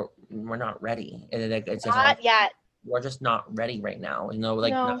it's not we're not ready. It's just Not yet. we're just not ready right now. No.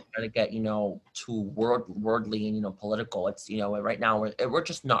 Not trying to get too worldly and political. It's right now we're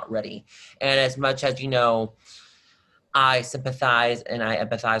just not ready. And as much as I sympathize and I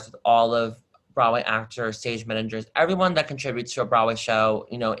empathize with all of Broadway actors, stage managers, everyone that contributes to a Broadway show,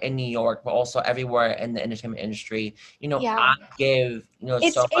 in New York, but also everywhere in the entertainment industry. Yeah. I give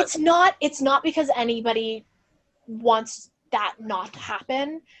so much. It's not because anybody wants that not to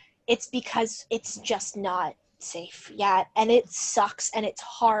happen. It's because it's just not safe yet, and it sucks, and it's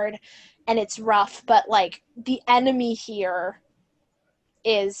hard, and it's rough. But like the enemy here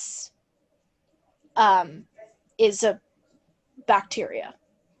is a bacteria.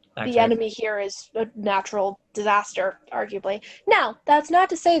 The enemy here is a natural disaster, arguably. Now, that's not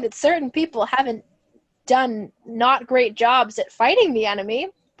to say that certain people haven't done not great jobs at fighting the enemy,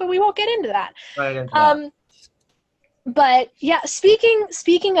 but we won't get into that. But yeah,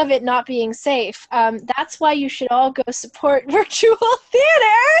 speaking of it not being safe, that's why you should all go support virtual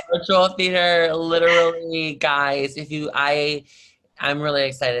theater. Virtual theater, literally, guys. I'm really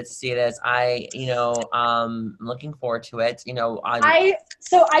excited to see this. I'm looking forward to it. I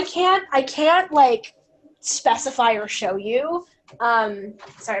can't like specify or show you.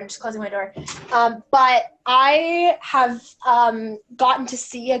 Sorry, I'm just closing my door. But I have gotten to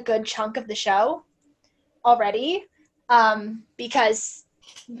see a good chunk of the show already. Because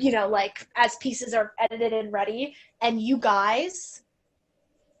like as pieces are edited and ready, and you guys,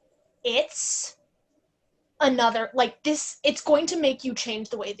 it's another like this. It's going to make you change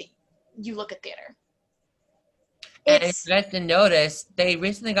the way that you look at theater. And if you guys didn't notice, they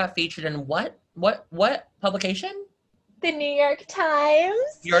recently got featured in what publication? The New York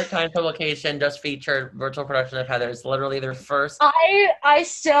Times. New York Times publication just featured virtual production of Heathers. Literally their first. I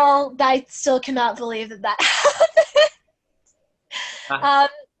still cannot believe that happened.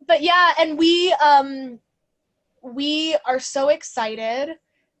 But yeah, and we are so excited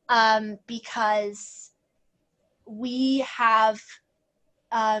because we have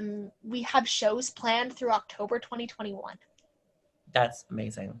shows planned through October 2021. That's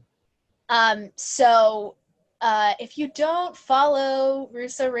amazing. So if you don't follow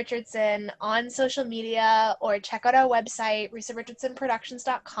Russo Richardson on social media or check out our website,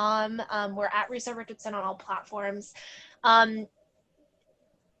 RussoRichardsonProductions.com, we're at Russo Richardson on all platforms.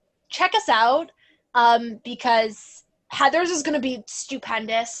 Check us out because Heathers is going to be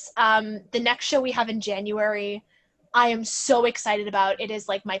stupendous. The next show we have in January, I am so excited about. It is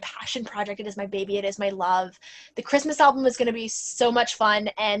like my passion project. It is my baby. It is my love. The Christmas album is going to be so much fun,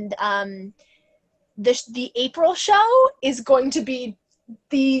 and the April show is going to be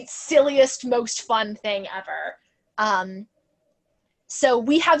the silliest, most fun thing ever. So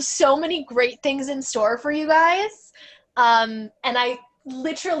we have so many great things in store for you guys. And I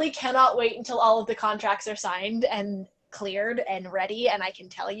literally cannot wait until all of the contracts are signed and cleared and ready, and I can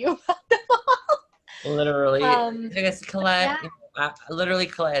tell you about them all. Literally. I guess Colette, Yeah.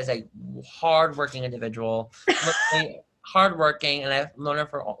 Colette is a hardworking individual. Literally hardworking, and I've known her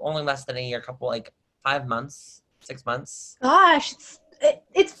for only less than a year, 5 months, 6 months. Gosh,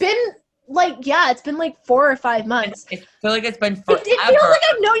 it's been it's been like 4 or 5 months. I feel like it's been forever. It feels like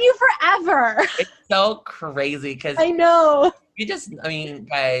I've known you forever. It's so crazy because I know.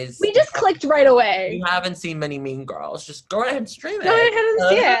 Guys. We just clicked right away. You haven't seen many Mean Girls. Just go ahead and stream it. Go ahead and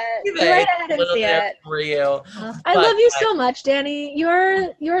see it. Go right ahead and see it. For you. I love you so much, Danny.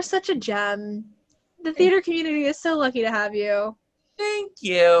 You're such a gem. The theater community is so lucky to have you. Thank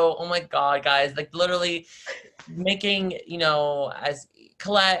you. Oh my God, guys. Like literally making, as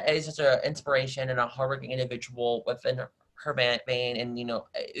Colette is just an inspiration and a hardworking individual within her vein. And,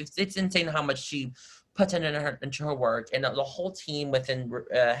 it's insane how much she puts into her work, and the whole team within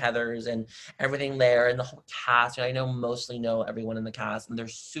Heathers and everything there, and the whole cast. I mostly know everyone in the cast, and they're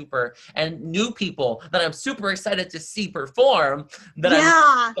super, and new people that I'm super excited to see perform. There's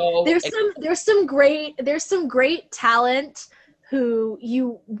some great talent who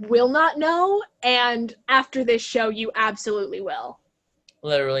you will not know, and after this show you absolutely will.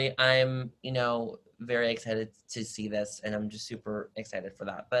 Literally, I'm very excited to see this, and I'm just super excited for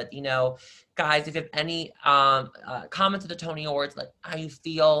that. But guys, if you have any comments to the Tony Awards, like how you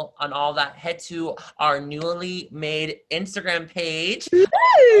feel on all that, head to our newly made Instagram page.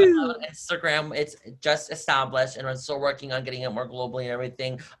 Instagram, it's just established, and we're still working on getting it more globally and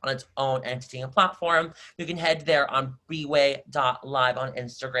everything on its own entity and platform. You can head there on bway.live on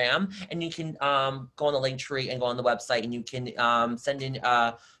Instagram, and you can go on the link tree and go on the website, and you can send in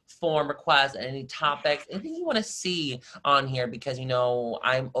form requests, any topics, anything you want to see on here, because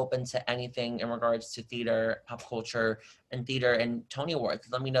I'm open to anything in regards to theater, pop culture, and theater and Tony Awards.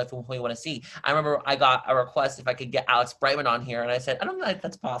 Let me know who you want to see. I remember I got a request if I could get Alex Brightman on here, and I said I don't know if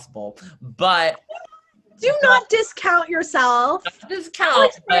that's possible, but do not discount yourself.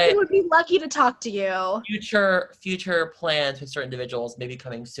 Alex Brightman would be lucky to talk to you. Future plans with certain individuals may be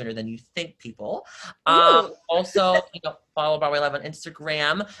coming sooner than you think, people. Also, follow Broadway Live on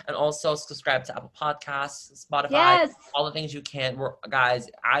Instagram, and also subscribe to Apple Podcasts, Spotify, all the things you can. Guys,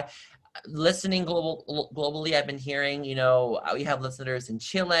 listening globally, I've been hearing, we have listeners in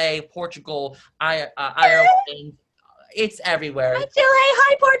Chile, Portugal, Ireland. It's everywhere. Hi, Chile.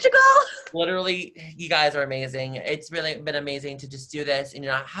 Hi, Portugal. Literally, you guys are amazing. It's really been amazing to just do this and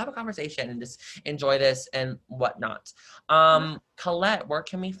have a conversation and just enjoy this and whatnot. Colette, where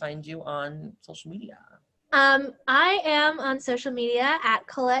can we find you on social media? I am on social media at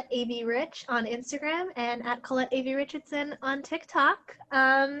Colette A.V. Rich on Instagram and at Colette A.V. Richardson on TikTok.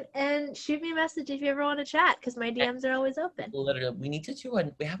 And shoot me a message if you ever want to chat, because my DMs are always open. Literally, we need to do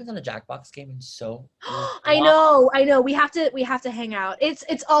we haven't done a Jackbox game in so long. I know. We have to hang out.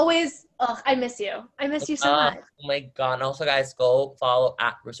 It's always, I miss you. I miss you so much. Oh my God. And also, guys, go follow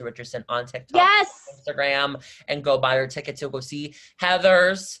at Russo Richardson on TikTok, Instagram, and go buy your ticket to go see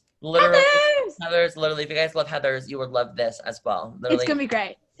Heathers. Heathers, literally, if you guys love Heathers, you would love this as well. Literally, it's gonna be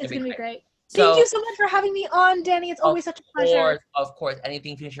great. It's gonna be great. So, thank you so much for having me on, Danny. It's always such a pleasure. Of course.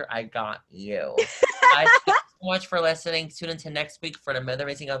 Anything future, I got you. Guys, thank you so much for listening. Tune into next week for another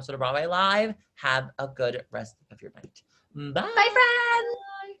amazing episode of Broadway Live. Have a good rest of your night. Bye. Bye, friends.